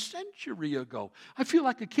half a century ago. I feel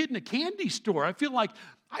like a kid in a candy store. I feel like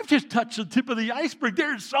I've just touched the tip of the iceberg.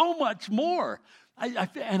 There's so much more.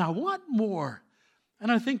 And I want more.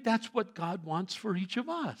 And I think that's what God wants for each of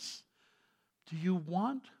us. Do you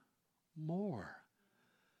want more?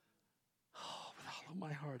 Oh, with all of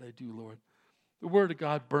my heart I do, Lord. The word of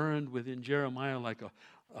God burned within Jeremiah like a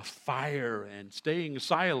fire, and staying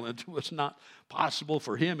silent was not possible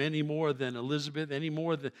for him any more than Elizabeth, any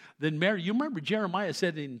more than Mary. You remember Jeremiah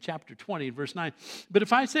said in chapter 20, verse 9, but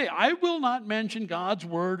if I say, I will not mention God's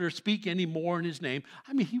word or speak any more in his name.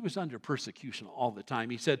 I mean, he was under persecution all the time.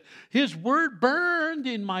 He said, his word burned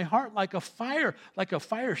in my heart like a fire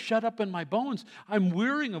shut up in my bones. I'm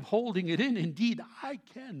wearying of holding it in. Indeed, I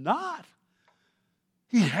cannot.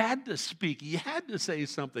 He had to speak. He had to say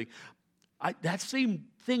something. That same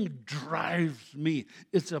thing drives me.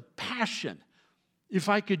 It's a passion. If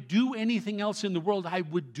I could do anything else in the world, I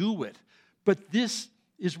would do it. But this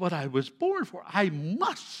is what I was born for. I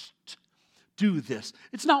must do this.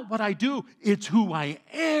 It's not what I do, it's who I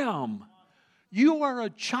am. You are a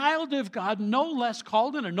child of God, no less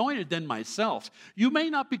called and anointed than myself. You may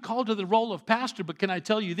not be called to the role of pastor, but can I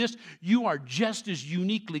tell you this? You are just as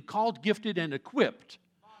uniquely called, gifted, and equipped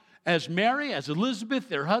as Mary, as Elizabeth,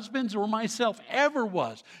 their husbands, or myself ever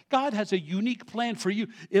was. God has a unique plan for you.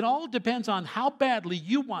 It all depends on how badly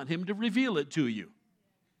you want him to reveal it to you.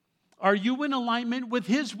 Are you in alignment with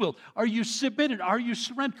his will? Are you submitted? Are you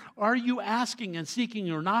surrendered? Are you asking and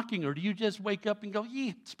seeking or knocking? Or do you just wake up and go,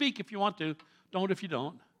 speak if you want to, don't if you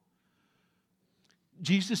don't?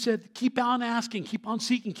 Jesus said, keep on asking, keep on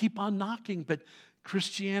seeking, keep on knocking. But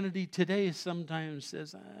Christianity today sometimes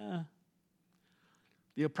says,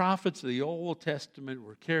 The prophets of the Old Testament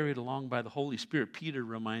were carried along by the Holy Spirit. Peter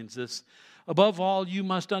reminds us, above all, you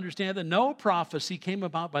must understand that no prophecy came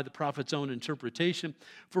about by the prophet's own interpretation,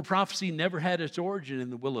 for prophecy never had its origin in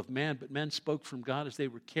the will of man, but men spoke from God as they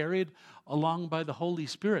were carried along by the Holy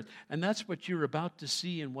Spirit. And that's what you're about to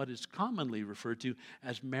see in what is commonly referred to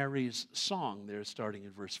as Mary's song there, starting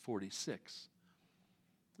in verse 46.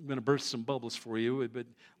 I'm going to burst some bubbles for you, but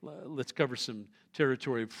let's cover some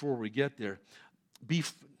territory before we get there.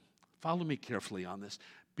 Follow me carefully on this.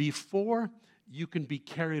 Before you can be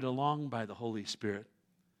carried along by the Holy Spirit,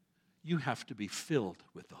 you have to be filled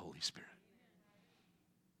with the Holy Spirit.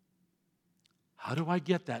 How do I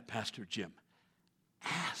get that, Pastor Jim?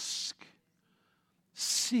 Ask,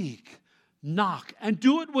 seek, knock, and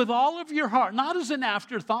do it with all of your heart, not as an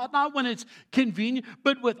afterthought, not when it's convenient,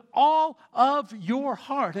 but with all of your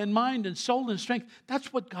heart and mind and soul and strength.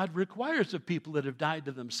 That's what God requires of people that have died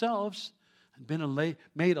to themselves and been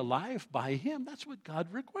made alive by him. That's what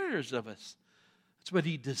God requires of us. That's what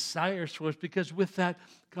he desires for us, because with that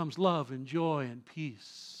comes love and joy and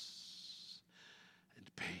peace and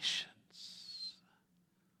patience.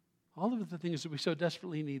 All of the things that we so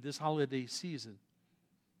desperately need this holiday season.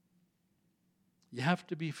 You have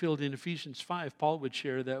to be filled. In Ephesians 5, Paul would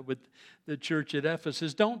share that with the church at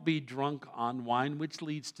Ephesus. Don't be drunk on wine, which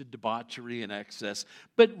leads to debauchery and excess,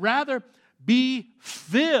 but rather be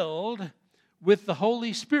filled with the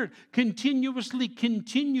Holy Spirit. Continuously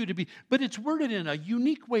continue to be. But it's worded in a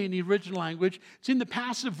unique way in the original language. It's in the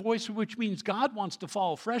passive voice, which means God wants to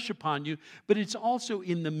fall fresh upon you, but it's also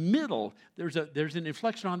in the middle. There's an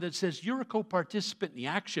inflection on that says you're a co-participant in the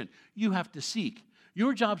action. You have to seek.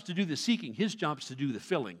 Your job's to do the seeking. His job's to do the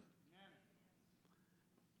filling.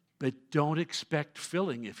 But don't expect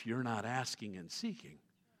filling if you're not asking and seeking.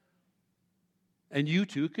 And you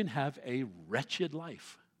too can have a wretched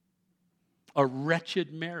life. A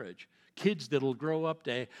wretched marriage. Kids that'll grow up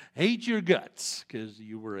to hate your guts because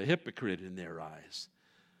you were a hypocrite in their eyes.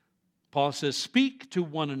 Paul says, speak to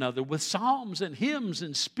one another with psalms and hymns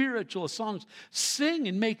and spiritual songs. Sing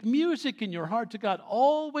and make music in your heart to God.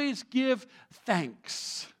 Always give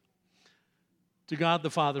thanks to God the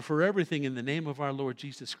Father for everything in the name of our Lord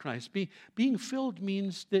Jesus Christ. Being filled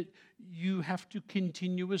means that you have to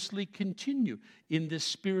continuously continue in this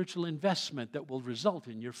spiritual investment that will result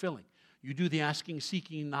in your filling. You do the asking,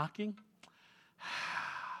 seeking, knocking,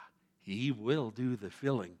 he will do the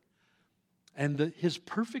filling. And his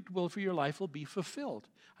perfect will for your life will be fulfilled.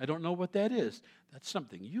 I don't know what that is. That's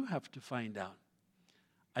something you have to find out.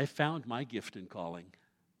 I found my gift and calling.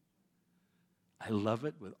 I love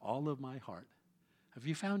it with all of my heart. Have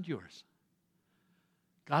you found yours?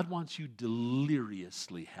 God wants you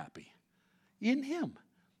deliriously happy in him.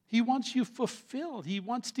 He wants you fulfilled. He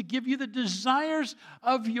wants to give you the desires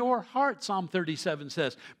of your heart, Psalm 37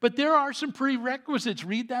 says. But there are some prerequisites.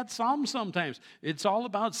 Read that psalm sometimes. It's all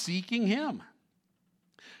about seeking him.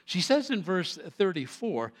 She says in verse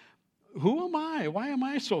 34, who am I? Why am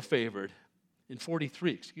I so favored? In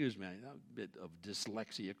 43, excuse me, a bit of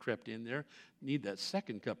dyslexia crept in there. Need that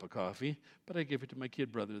second cup of coffee, but I gave it to my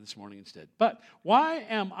kid brother this morning instead. But why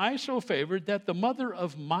am I so favored that the mother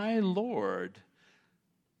of my Lord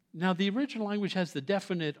Now, the original language has the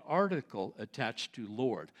definite article attached to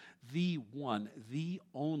Lord. The one, the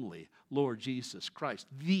only Lord Jesus Christ,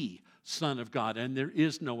 the Son of God, and there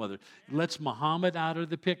is no other. Let's Muhammad out of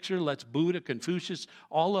the picture. Let's Buddha, Confucius,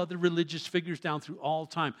 all other religious figures down through all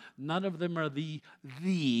time. None of them are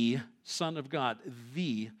the Son of God,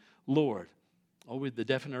 the Lord. Always, the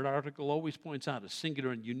definite article always points out a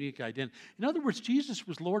singular and unique identity. In other words, Jesus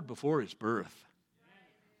was Lord before his birth.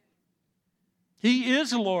 He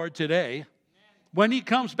is Lord today. When he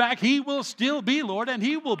comes back, he will still be Lord, and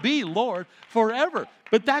he will be Lord forever.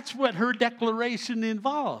 But that's what her declaration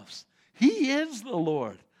involves. He is the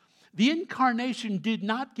Lord. The incarnation did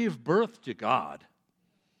not give birth to God.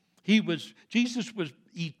 Jesus was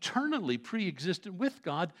eternally pre-existent with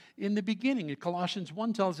God in the beginning. And Colossians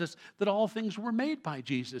 1 tells us that all things were made by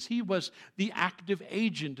Jesus. He was the active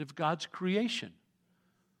agent of God's creation.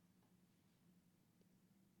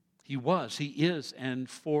 He was, he is, and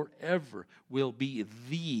forever will be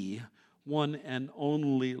the one and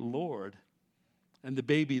only Lord. And the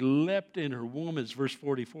baby leapt in her womb, as verse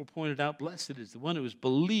 44 pointed out. Blessed is the one who has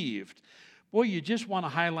believed. Boy, you just want to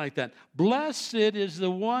highlight that. Blessed is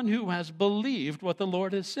the one who has believed what the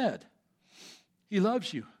Lord has said. He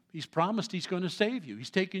loves you. He's promised he's going to save you. He's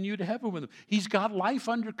taken you to heaven with him. He's got life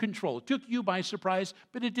under control. It took you by surprise,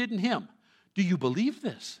 but it didn't him. Do you believe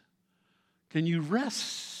this? Can you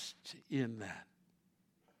rest in that?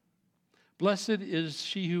 Blessed is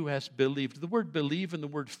she who has believed. The word believe and the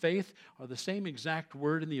word faith are the same exact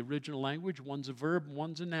word in the original language. One's a verb,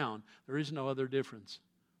 one's a noun. There is no other difference.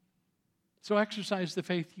 So exercise the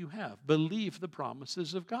faith you have. Believe the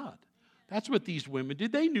promises of God. That's what these women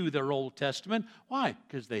did. They knew their Old Testament. Why?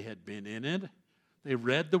 Because they had been in it. They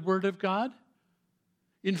read the Word of God.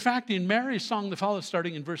 In fact, in Mary's song that follows,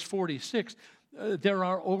 starting in verse 46, there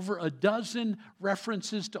are over a dozen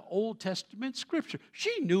references to Old Testament scripture.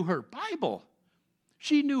 She knew her Bible.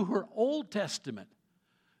 She knew her Old Testament.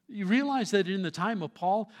 You realize that in the time of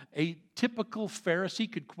Paul, a typical Pharisee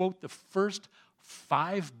could quote the first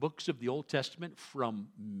 5 books of the Old Testament from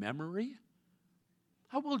memory?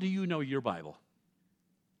 How well do you know your Bible?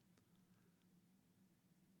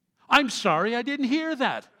 I'm sorry, I didn't hear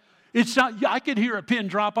that. It's not, I could hear a pin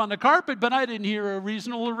drop on the carpet, but I didn't hear a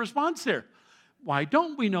reasonable response there. Why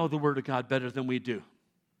don't we know the Word of God better than we do?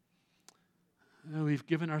 We've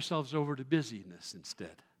given ourselves over to busyness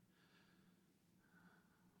instead.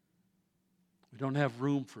 We don't have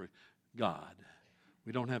room for God.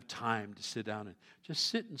 We don't have time to sit down and just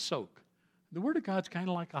sit and soak. The Word of God's kind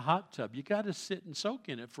of like a hot tub. You got to sit and soak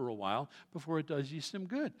in it for a while before it does you some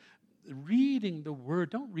good. Reading the Word,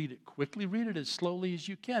 don't read it quickly. Read it as slowly as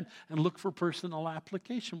you can and look for personal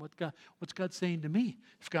application. What's God saying to me?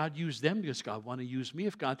 If God used them, does God want to use me?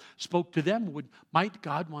 If God spoke to them, might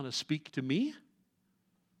God want to speak to me?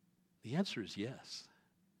 The answer is yes.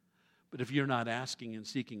 But if you're not asking and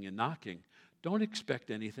seeking and knocking, don't expect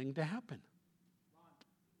anything to happen.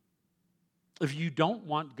 If you don't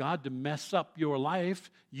want God to mess up your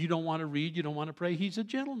life, you don't want to read, you don't want to pray, He's a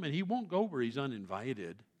gentleman. He won't go where He's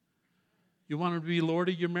uninvited. You want Him to be Lord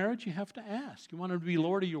of your marriage, you have to ask. You want Him to be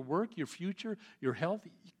Lord of your work, your future, your health,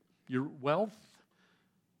 your wealth.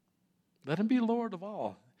 Let Him be Lord of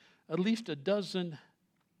all. At least a dozen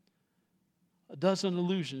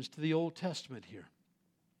allusions to the Old Testament here.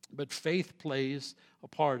 But faith plays a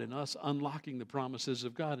part in us unlocking the promises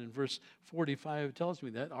of God. In verse 45, it tells me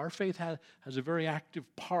that our faith has a very active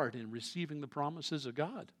part in receiving the promises of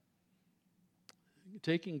God.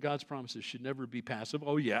 Taking God's promises should never be passive.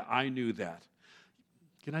 Oh, yeah, I knew that.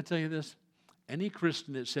 Can I tell you this? Any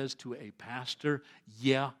Christian that says to a pastor,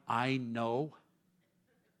 yeah, I know,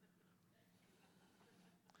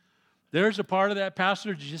 there's a part of that pastor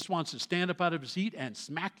that just wants to stand up out of his seat and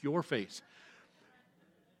smack your face.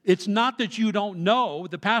 It's not that you don't know.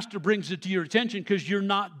 The pastor brings it to your attention because you're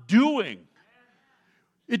not doing.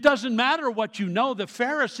 It doesn't matter what you know. The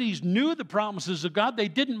Pharisees knew the promises of God. They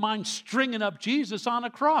didn't mind stringing up Jesus on a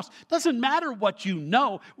cross. It doesn't matter what you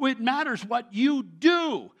know. It matters what you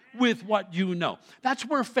do with what you know. That's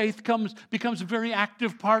where faith becomes a very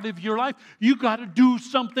active part of your life. You got to do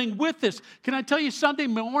something with this. Can I tell you, Sunday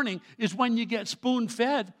morning is when you get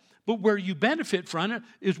spoon-fed, but where you benefit from it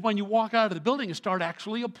is when you walk out of the building and start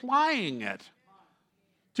actually applying it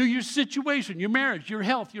to your situation, your marriage, your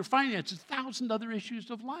health, your finances, 1,000 other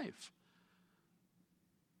issues of life.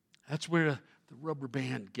 That's where the rubber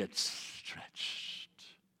band gets stretched.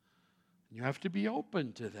 You have to be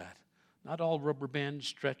open to that. Not all rubber band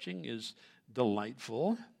stretching is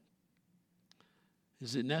delightful.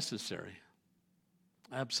 Is it necessary?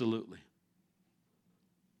 Absolutely.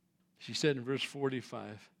 She said in verse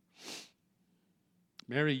 45,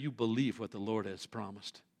 Mary, you believe what the Lord has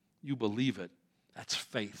promised. You believe it. That's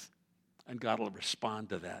faith. And God will respond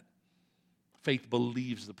to that. Faith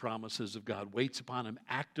believes the promises of God, waits upon him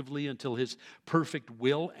actively until his perfect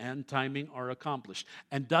will and timing are accomplished,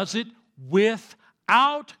 and does it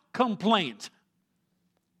without complaint.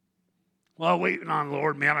 Well, waiting on the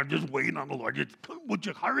Lord, man, I'm just waiting on the Lord. Would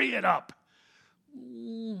you hurry it up?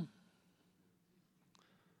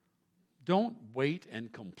 Don't wait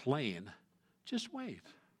and complain. Just wait.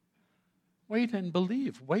 Wait and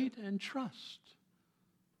believe. Wait and trust.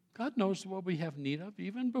 God knows what we have need of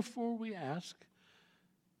even before we ask.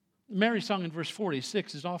 Mary's song in verse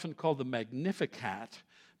 46 is often called the Magnificat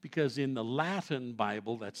because in the Latin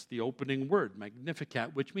Bible, that's the opening word,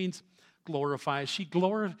 Magnificat, which means glorify. She's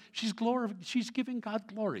giving God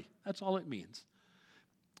glory. That's all it means.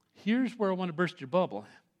 Here's where I want to burst your bubble.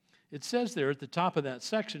 It says there at the top of that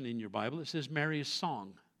section in your Bible, it says Mary's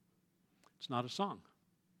song. It's not a song.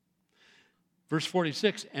 Verse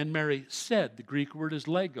 46, and Mary said, the Greek word is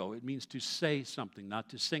lego. It means to say something, not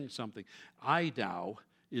to sing something. Idao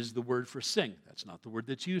is the word for sing. That's not the word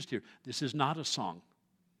that's used here. This is not a song.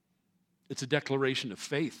 It's a declaration of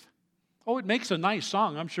faith. Oh, it makes a nice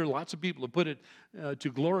song. I'm sure lots of people have put it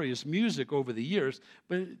to glorious music over the years,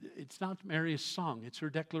 but it's not Mary's song. It's her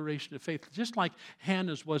declaration of faith. Just like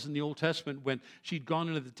Hannah's was in the Old Testament when she'd gone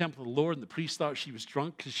into the temple of the Lord and the priest thought she was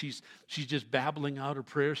drunk because she's just babbling out her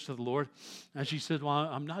prayers to the Lord. And she said, well,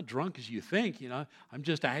 I'm not drunk as you think. I'm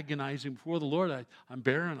just agonizing before the Lord. I'm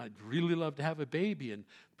barren. I'd really love to have a baby. And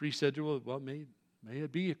the priest said to her, well, may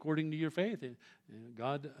it be according to your faith. And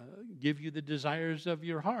God give you the desires of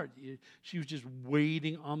your heart. She was just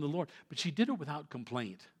waiting on the Lord. But she did it without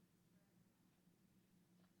complaint.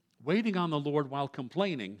 Waiting on the Lord while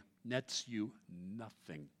complaining nets you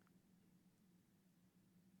nothing.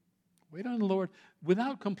 Wait on the Lord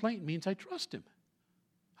without complaint means I trust him.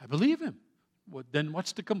 I believe him. Then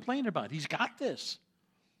what's to complain about? He's got this.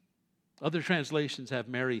 Other translations have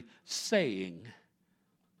Mary saying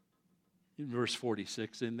in verse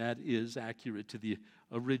 46, and that is accurate to the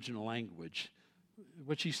original language.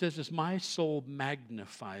 What she says is, my soul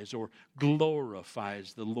magnifies or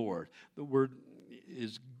glorifies the Lord. The word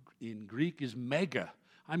is in Greek is mega.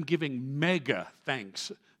 I'm giving mega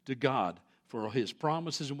thanks to God for his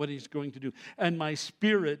promises and what he's going to do. And my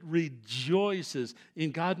spirit rejoices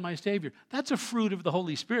in God my Savior. That's a fruit of the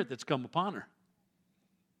Holy Spirit that's come upon her.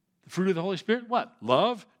 The fruit of the Holy Spirit, what?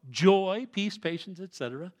 Love, joy, peace, patience,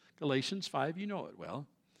 etc. Galatians 5, you know it well.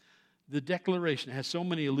 The declaration has so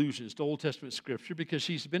many allusions to Old Testament Scripture because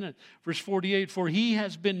she's been in verse 48, for he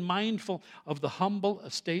has been mindful of the humble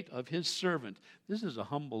estate of his servant. This is a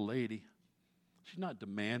humble lady. She's not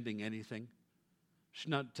demanding anything.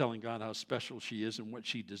 She's not telling God how special she is and what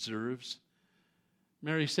she deserves.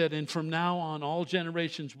 Mary said, and from now on all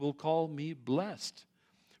generations will call me blessed.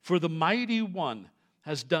 For the mighty one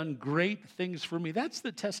has done great things for me. That's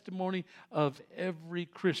the testimony of every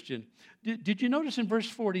Christian. Did you notice in verse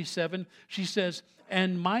 47, she says,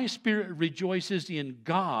 and my spirit rejoices in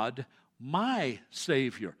God, my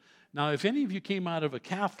Savior. Now, if any of you came out of a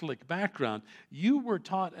Catholic background, you were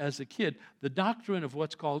taught as a kid the doctrine of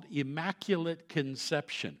what's called immaculate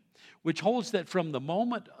conception, which holds that from the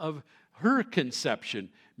moment of her conception,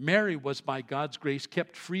 Mary was by God's grace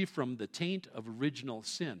kept free from the taint of original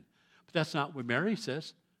sin. That's not what Mary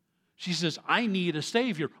says. She says, I need a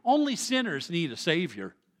Savior. Only sinners need a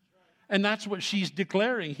Savior. And that's what she's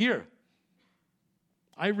declaring here.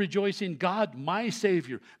 I rejoice in God, my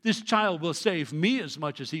Savior. This child will save me as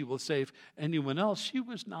much as he will save anyone else. She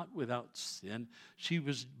was not without sin. She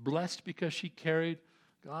was blessed because she carried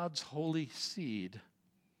God's holy seed.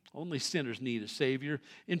 Only sinners need a Savior.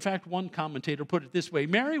 In fact, one commentator put it this way,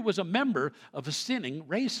 Mary was a member of a sinning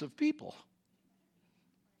race of people.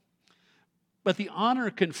 But the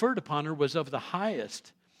honor conferred upon her was of the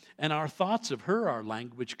highest, and our thoughts of her, our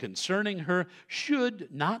language concerning her, should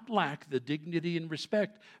not lack the dignity and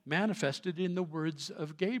respect manifested in the words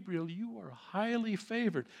of Gabriel. You are highly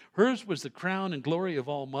favored. Hers was the crown and glory of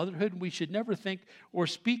all motherhood, and we should never think or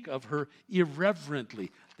speak of her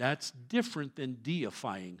irreverently. That's different than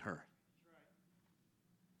deifying her.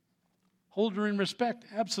 Hold her in respect?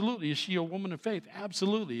 Absolutely. Is she a woman of faith?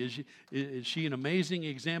 Absolutely. Is she an amazing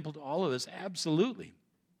example to all of us? Absolutely.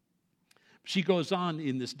 She goes on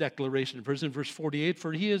in this declaration in verse 48,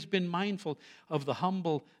 for he has been mindful of the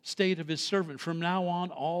humble state of his servant. From now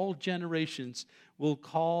on, all generations will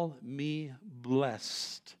call me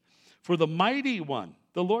blessed. For the mighty one,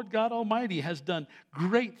 the Lord God Almighty, has done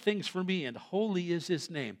great things for me, and holy is his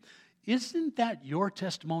name. Isn't that your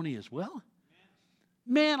testimony as well?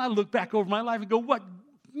 Man, I look back over my life and go, what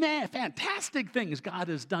fantastic things God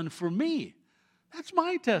has done for me. That's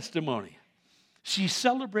my testimony. She's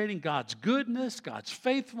celebrating God's goodness, God's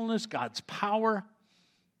faithfulness, God's power.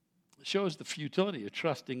 It shows the futility of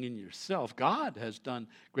trusting in yourself. God has done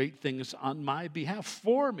great things on my behalf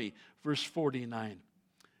for me. Verse 49.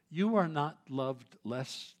 You are not loved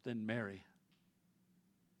less than Mary.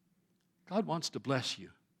 God wants to bless you.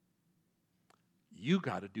 You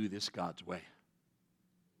got to do this God's way.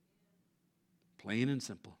 Plain and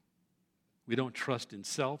simple. We don't trust in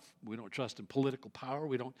self. We don't trust in political power.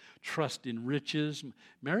 We don't trust in riches.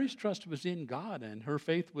 Mary's trust was in God, and her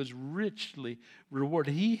faith was richly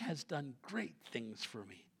rewarded. He has done great things for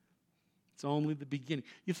me. It's only the beginning.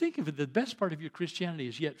 You think of it, the best part of your Christianity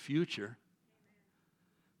is yet future.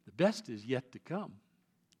 The best is yet to come.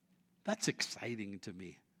 That's exciting to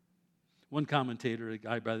me. One commentator, a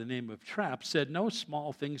guy by the name of Trapp, said, no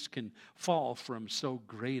small things can fall from so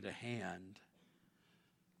great a hand.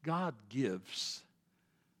 God gives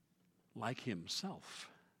like himself.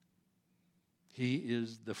 He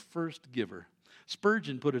is the first giver.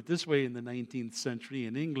 Spurgeon put it this way in the 19th century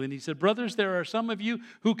in England. He said, brothers, there are some of you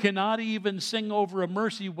who cannot even sing over a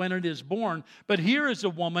mercy when it is born, but here is a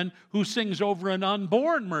woman who sings over an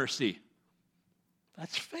unborn mercy.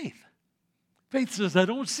 That's faith. Faith says, I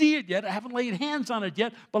don't see it yet, I haven't laid hands on it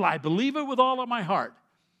yet, but I believe it with all of my heart.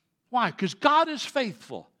 Why? Because God is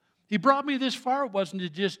faithful. He brought me this far. It wasn't to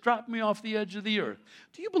just drop me off the edge of the earth.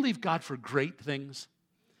 Do you believe God for great things?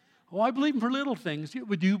 Oh, I believe him for little things. Do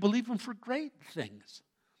you believe him for great things?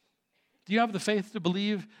 Do you have the faith to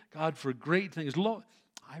believe God for great things?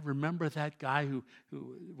 I remember that guy who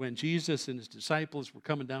when Jesus and his disciples were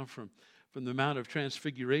coming down from the Mount of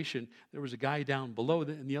Transfiguration, there was a guy down below,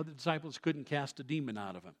 and the other disciples couldn't cast a demon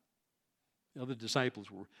out of him. The other disciples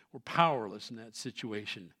were powerless in that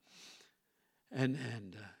situation. And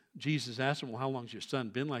Jesus asked him, well, how long's your son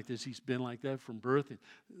been like this? He's been like that from birth. And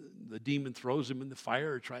the demon throws him in the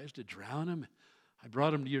fire or tries to drown him. I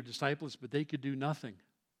brought him to your disciples, but they could do nothing.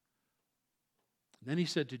 And then he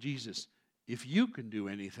said to Jesus, if you can do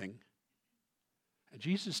anything. And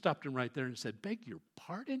Jesus stopped him right there and said, beg your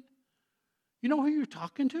pardon? You know who you're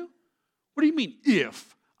talking to? What do you mean,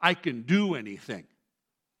 if I can do anything?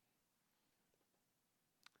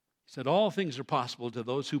 He said, all things are possible to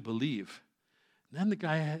those who believe. And then the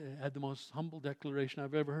guy had the most humble declaration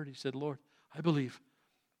I've ever heard. He said, Lord, I believe.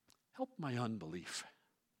 Help my unbelief.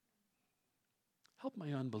 Help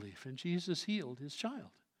my unbelief. And Jesus healed his child.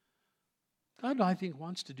 God, I think,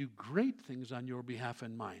 wants to do great things on your behalf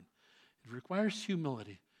and mine. It requires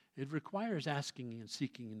humility. It requires asking and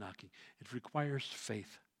seeking and knocking. It requires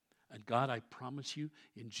faith. And God, I promise you,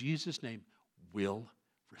 in Jesus' name, will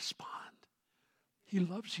respond. He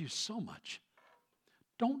loves you so much.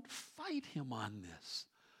 Don't fight him on this.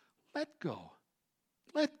 Let go.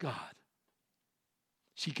 Let God.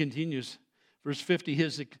 She continues, verse 50,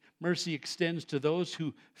 his mercy extends to those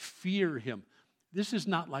who fear him. This is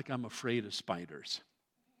not like I'm afraid of spiders.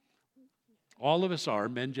 All of us are.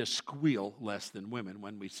 Men just squeal less than women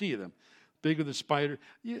when we see them. Bigger the spider.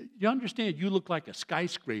 You understand, you look like a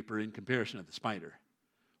skyscraper in comparison to the spider.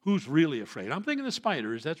 Who's really afraid? I'm thinking the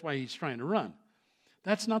spiders. That's why he's trying to run.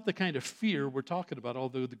 That's not the kind of fear we're talking about,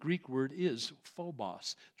 although the Greek word is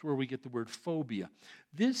phobos. It's where we get the word phobia.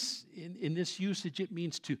 This, in this usage, it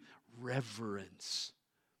means to reverence,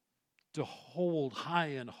 to hold high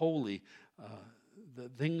and holy the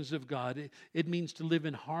things of God. It means to live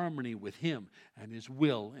in harmony with him and his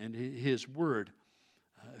will and his word.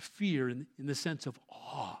 Fear in the sense of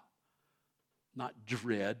awe, not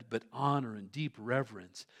dread, but honor and deep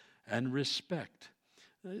reverence and respect.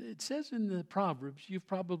 It says in the Proverbs, you've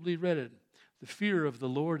probably read it, the fear of the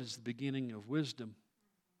Lord is the beginning of wisdom.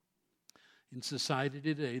 In society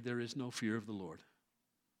today, there is no fear of the Lord.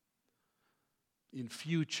 In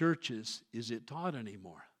few churches is it taught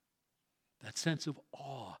anymore. That sense of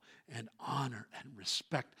awe and honor and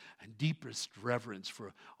respect and deepest reverence for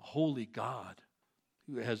a holy God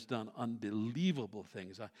who has done unbelievable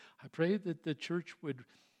things. I pray that the church would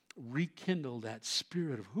rekindle that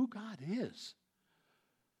spirit of who God is.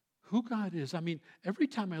 Who God is. I mean, every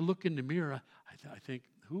time I look in the mirror, I think,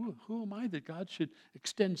 who am I that God should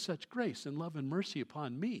extend such grace and love and mercy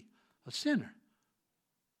upon me, a sinner?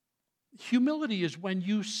 Humility is when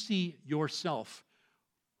you see yourself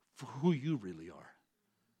for who you really are.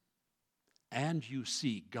 And you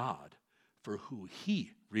see God for who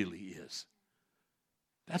he really is.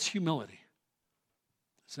 That's humility.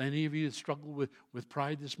 So any of you that struggle with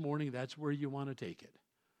pride this morning, that's where you want to take it.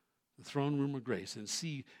 The throne room of grace, and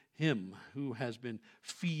see him who has been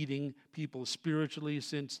feeding people spiritually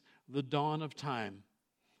since the dawn of time.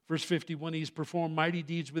 Verse 51, he's performed mighty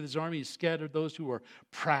deeds with his army. He's scattered those who are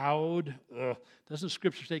proud. Doesn't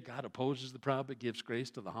Scripture say God opposes the proud but gives grace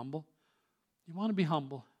to the humble? You want to be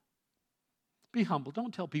humble? Be humble.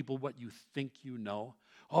 Don't tell people what you think you know.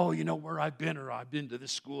 Oh, you know where I've been, or I've been to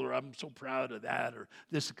this school, or I'm so proud of that, or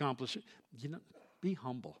this accomplishment. Be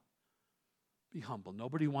humble. Be humble.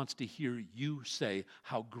 Nobody wants to hear you say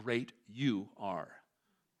how great you are.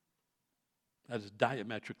 That is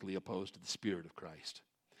diametrically opposed to the Spirit of Christ.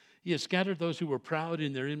 He has scattered those who were proud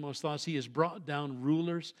in their inmost thoughts. He has brought down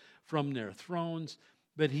rulers from their thrones,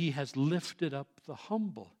 but he has lifted up the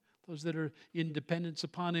humble, those that are in dependence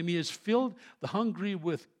upon him. He has filled the hungry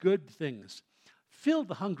with good things. Filled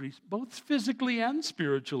the hungry, both physically and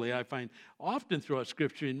spiritually, I find often throughout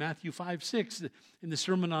Scripture. In Matthew 5:6, in the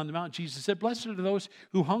Sermon on the Mount, Jesus said, "Blessed are those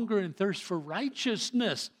who hunger and thirst for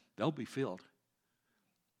righteousness. They'll be filled."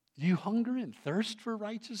 Do you hunger and thirst for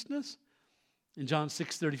righteousness? In John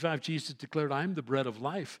 6:35, Jesus declared, "I am the bread of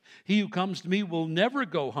life. He who comes to me will never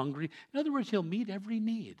go hungry." In other words, he'll meet every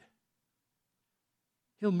need.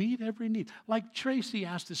 He'll meet every need. Like Tracy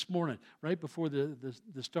asked this morning, right before the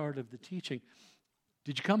start of the teaching,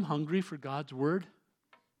 did you come hungry for God's word?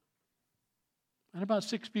 And about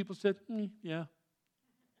 6 people said, yeah.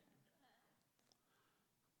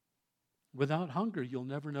 Without hunger, you'll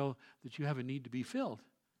never know that you have a need to be filled.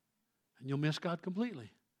 And you'll miss God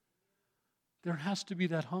completely. There has to be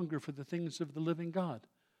that hunger for the things of the living God.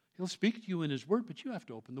 He'll speak to you in his word, but you have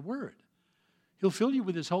to open the word. He'll fill you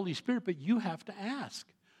with his Holy Spirit, but you have to ask.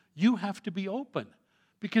 You have to be open.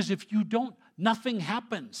 Because if you don't, nothing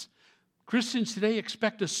happens. Christians today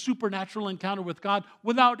expect a supernatural encounter with God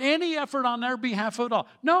without any effort on their behalf at all.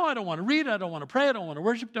 No, I don't want to read, I don't want to pray, I don't want to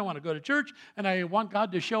worship, I don't want to go to church, and I want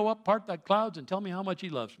God to show up, part the clouds, and tell me how much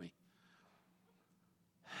he loves me.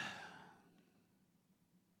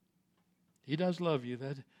 He does love you.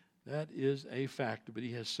 That is a fact, but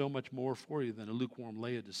he has so much more for you than a lukewarm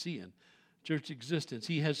Laodicean church existence.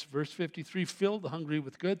 He has, verse 53, filled the hungry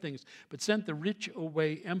with good things, but sent the rich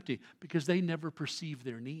away empty because they never perceive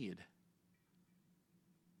their need.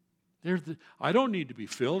 I don't need to be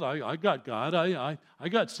filled. I got God. I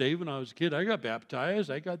got saved when I was a kid. I got baptized.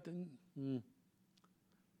 Are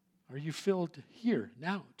you filled here,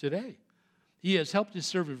 now, today? He has helped his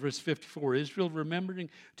servant, verse 54, Israel,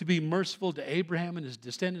 remembering to be merciful to Abraham and his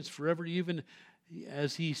descendants forever, even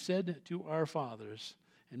as he said to our fathers.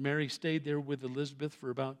 And Mary stayed there with Elizabeth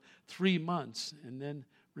for about 3 months and then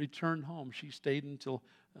returned home. She stayed until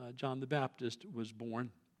John the Baptist was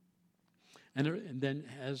born. And then,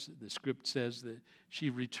 as the script says, that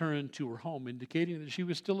she returned to her home, indicating that she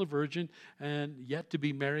was still a virgin and yet to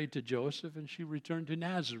be married to Joseph, and she returned to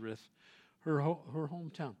Nazareth, her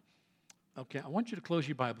hometown. Okay, I want you to close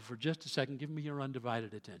your Bible for just a second. Give me your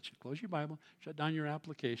undivided attention. Close your Bible, shut down your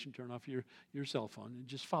application, turn off your cell phone, and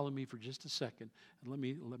just follow me for just a second. And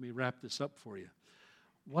let me wrap this up for you.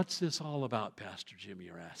 What's this all about, Pastor Jim,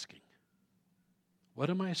 you're asking? What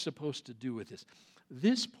am I supposed to do with this?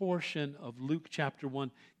 This portion of Luke chapter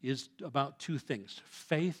 1 is about 2 things,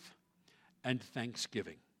 faith and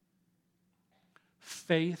thanksgiving.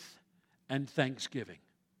 Faith and thanksgiving.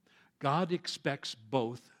 God expects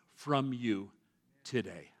both from you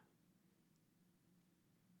today.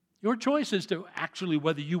 Your choice is to actually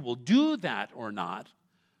whether you will do that or not.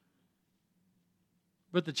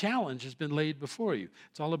 But the challenge has been laid before you.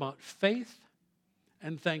 It's all about faith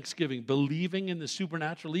and thanksgiving, believing in the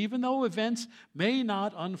supernatural, even though events may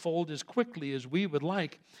not unfold as quickly as we would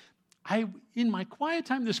like. In my quiet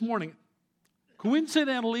time this morning,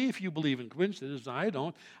 coincidentally, if you believe in coincidences, I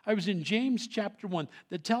don't, I was in James chapter 1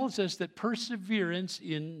 that tells us that perseverance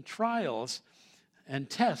in trials and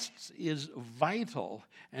tests is vital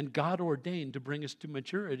and God ordained to bring us to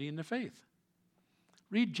maturity in the faith.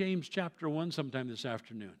 Read James chapter 1 sometime this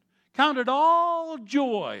afternoon. Count it all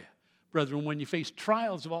joy, brethren, when you face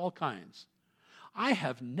trials of all kinds. I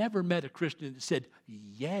have never met a Christian that said,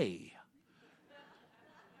 yay.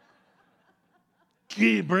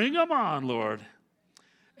 Bring them on, Lord.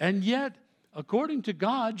 And yet, according to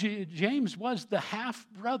God, James was the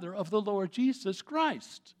half-brother of the Lord Jesus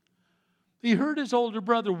Christ. He hurt his older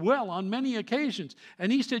brother well on many occasions.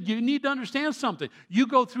 And he said, you need to understand something. You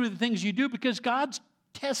go through the things you do because God's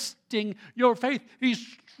testing your faith.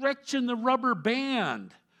 He's stretching the rubber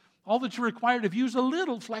band. All that's required of you is a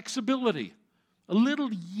little flexibility, a little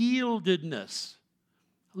yieldedness,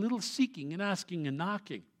 a little seeking and asking and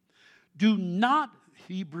knocking. Do not,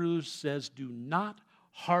 Hebrews says, do not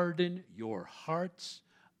harden your hearts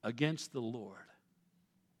against the Lord.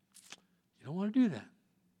 You don't want to do that.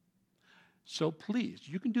 So please,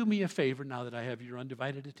 you can do me a favor now that I have your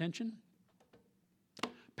undivided attention.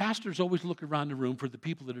 Pastors always look around the room for the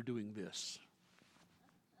people that are doing this.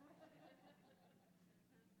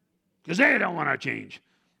 Because they don't want to change.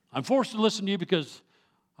 I'm forced to listen to you because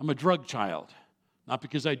I'm a drug child. Not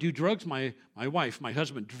because I do drugs. My wife, my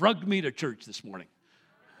husband, drugged me to church this morning.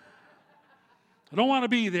 I don't want to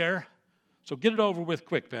be there, so get it over with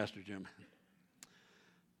quick, Pastor Jim.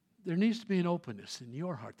 There needs to be an openness in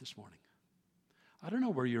your heart this morning. I don't know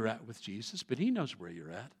where you're at with Jesus, but he knows where you're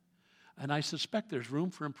at. And I suspect there's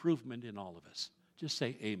room for improvement in all of us. Just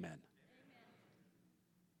say amen.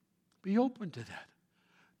 Be open to that.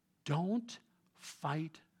 Don't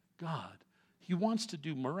fight God. He wants to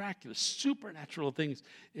do miraculous, supernatural things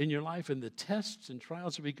in your life, and the tests and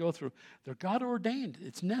trials that we go through, they're God ordained.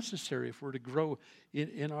 It's necessary if we're to grow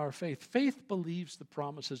in our faith. Faith believes the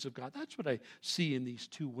promises of God. That's what I see in these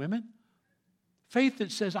two women. Faith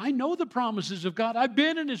that says, I know the promises of God. I've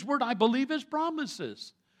been in his word. I believe his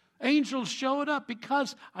promises. Angels showed up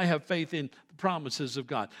because I have faith in the promises of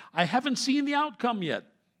God. I haven't seen the outcome yet.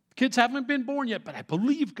 Kids haven't been born yet, but I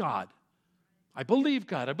believe God. I believe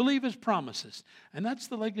God. I believe his promises. And that's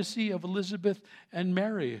the legacy of Elizabeth and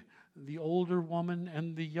Mary, the older woman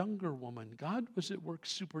and the younger woman. God was at work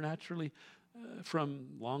supernaturally from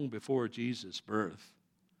long before Jesus' birth.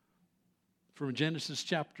 From Genesis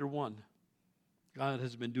chapter 1, God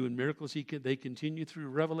has been doing miracles. They continue through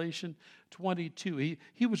Revelation 22.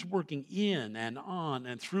 He was working in and on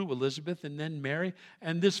and through Elizabeth and then Mary.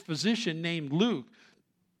 And this physician named Luke,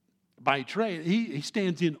 by trade, he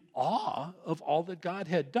stands in awe of all that God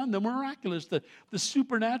had done, the miraculous, the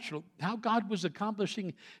supernatural, how God was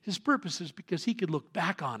accomplishing his purposes because he could look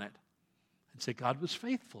back on it and say God was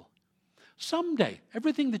faithful. Someday,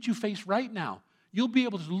 everything that you face right now, you'll be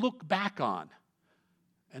able to look back on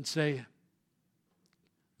and say,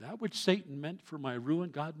 that which Satan meant for my ruin,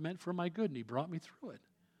 God meant for my good, and he brought me through it.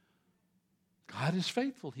 God is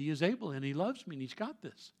faithful. He is able, and he loves me, and he's got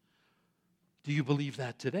this. Do you believe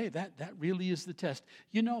that today? That really is the test.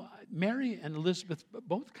 You know, Mary and Elizabeth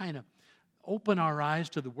both kind of open our eyes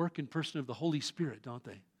to the work and person of the Holy Spirit, don't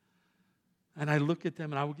they? And I look at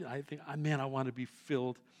them and I think, man, I want to be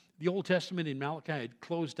filled. The Old Testament in Malachi had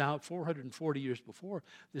closed out 440 years before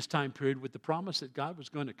this time period with the promise that God was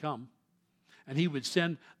going to come. And he would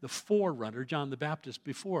send the forerunner, John the Baptist,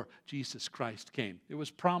 before Jesus Christ came. It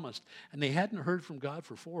was promised. And they hadn't heard from God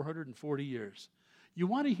for 440 years. You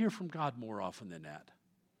want to hear from God more often than that.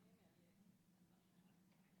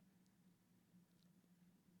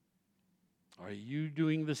 Are you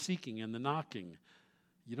doing the seeking and the knocking?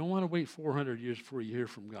 You don't want to wait 400 years before you hear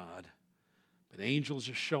from God. But angels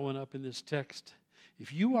are showing up in this text.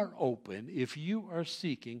 If you are open, if you are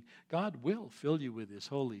seeking, God will fill you with his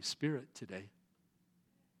Holy Spirit today.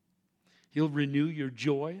 He'll renew your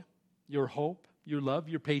joy, your hope, your love,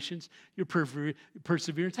 your patience, your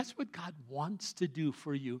perseverance. That's what God wants to do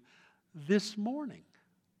for you this morning.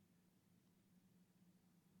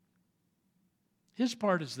 His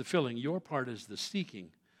part is the filling. Your part is the seeking.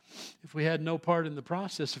 If we had no part in the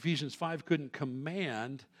process, Ephesians 5 couldn't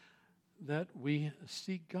command that we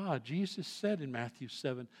seek God. Jesus said in Matthew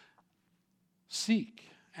 7, seek,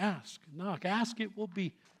 ask, knock. Ask, it will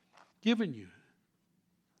be given you.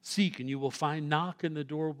 Seek, and you will find. Knock, and the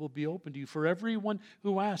door will be opened to you. For everyone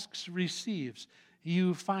who asks receives. He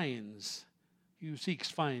who finds, he who seeks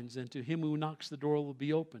finds, and to him who knocks the door will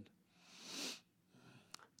be opened.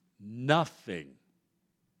 Nothing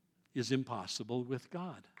is impossible with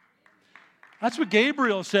God. That's what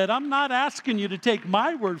Gabriel said. I'm not asking you to take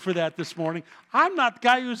my word for that this morning. I'm not the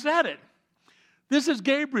guy who said it. This is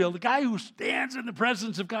Gabriel, the guy who stands in the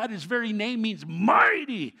presence of God. His very name means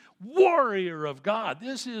mighty warrior of God.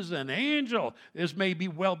 This is an angel. This may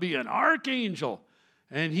well be an archangel.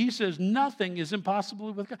 And he says nothing is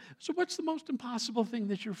impossible with God. So what's the most impossible thing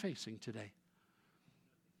that you're facing today?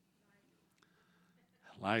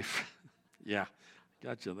 Life. Yeah,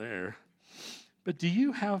 got you there. But do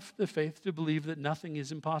you have the faith to believe that nothing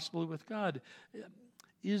is impossible with God?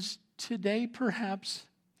 Is today perhaps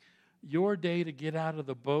your day to get out of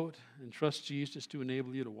the boat and trust Jesus to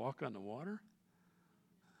enable you to walk on the water?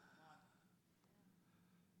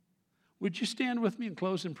 Would you stand with me and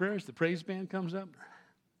close in prayer as the praise band comes up?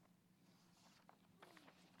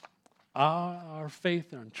 Our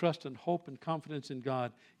faith and trust and hope and confidence in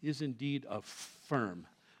God is indeed a firm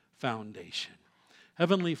foundation.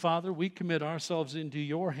 Heavenly Father, we commit ourselves into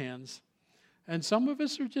your hands, and some of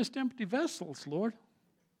us are just empty vessels, Lord.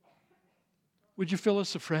 Would you fill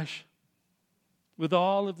us afresh with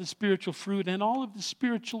all of the spiritual fruit and all of the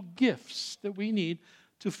spiritual gifts that we need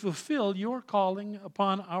to fulfill your calling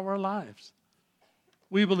upon our lives?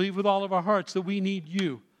 We believe with all of our hearts that we need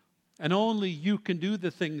you And only you can do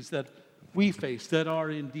the things that we face that are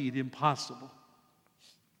indeed impossible.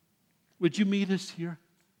 Would you meet us here?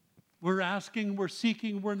 We're asking, we're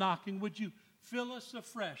seeking, we're knocking. Would you fill us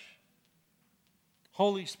afresh?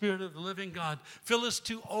 Holy Spirit of the living God, fill us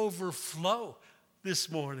to overflow this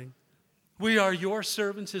morning. We are your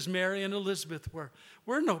servants, as Mary and Elizabeth were.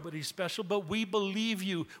 We're nobody special, but we believe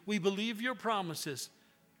you. We believe your promises.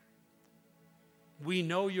 We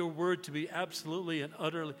know your word to be absolutely and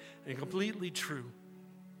utterly and completely true.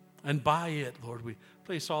 And by it, Lord, we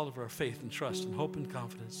place all of our faith and trust and hope and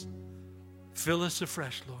confidence. Fill us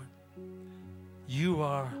afresh, Lord. You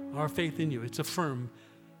are our faith in you. It's a firm,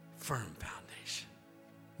 firm foundation.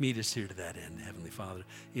 Meet us here to that end, Heavenly Father,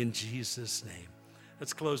 in Jesus' name.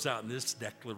 Let's close out in this declaration.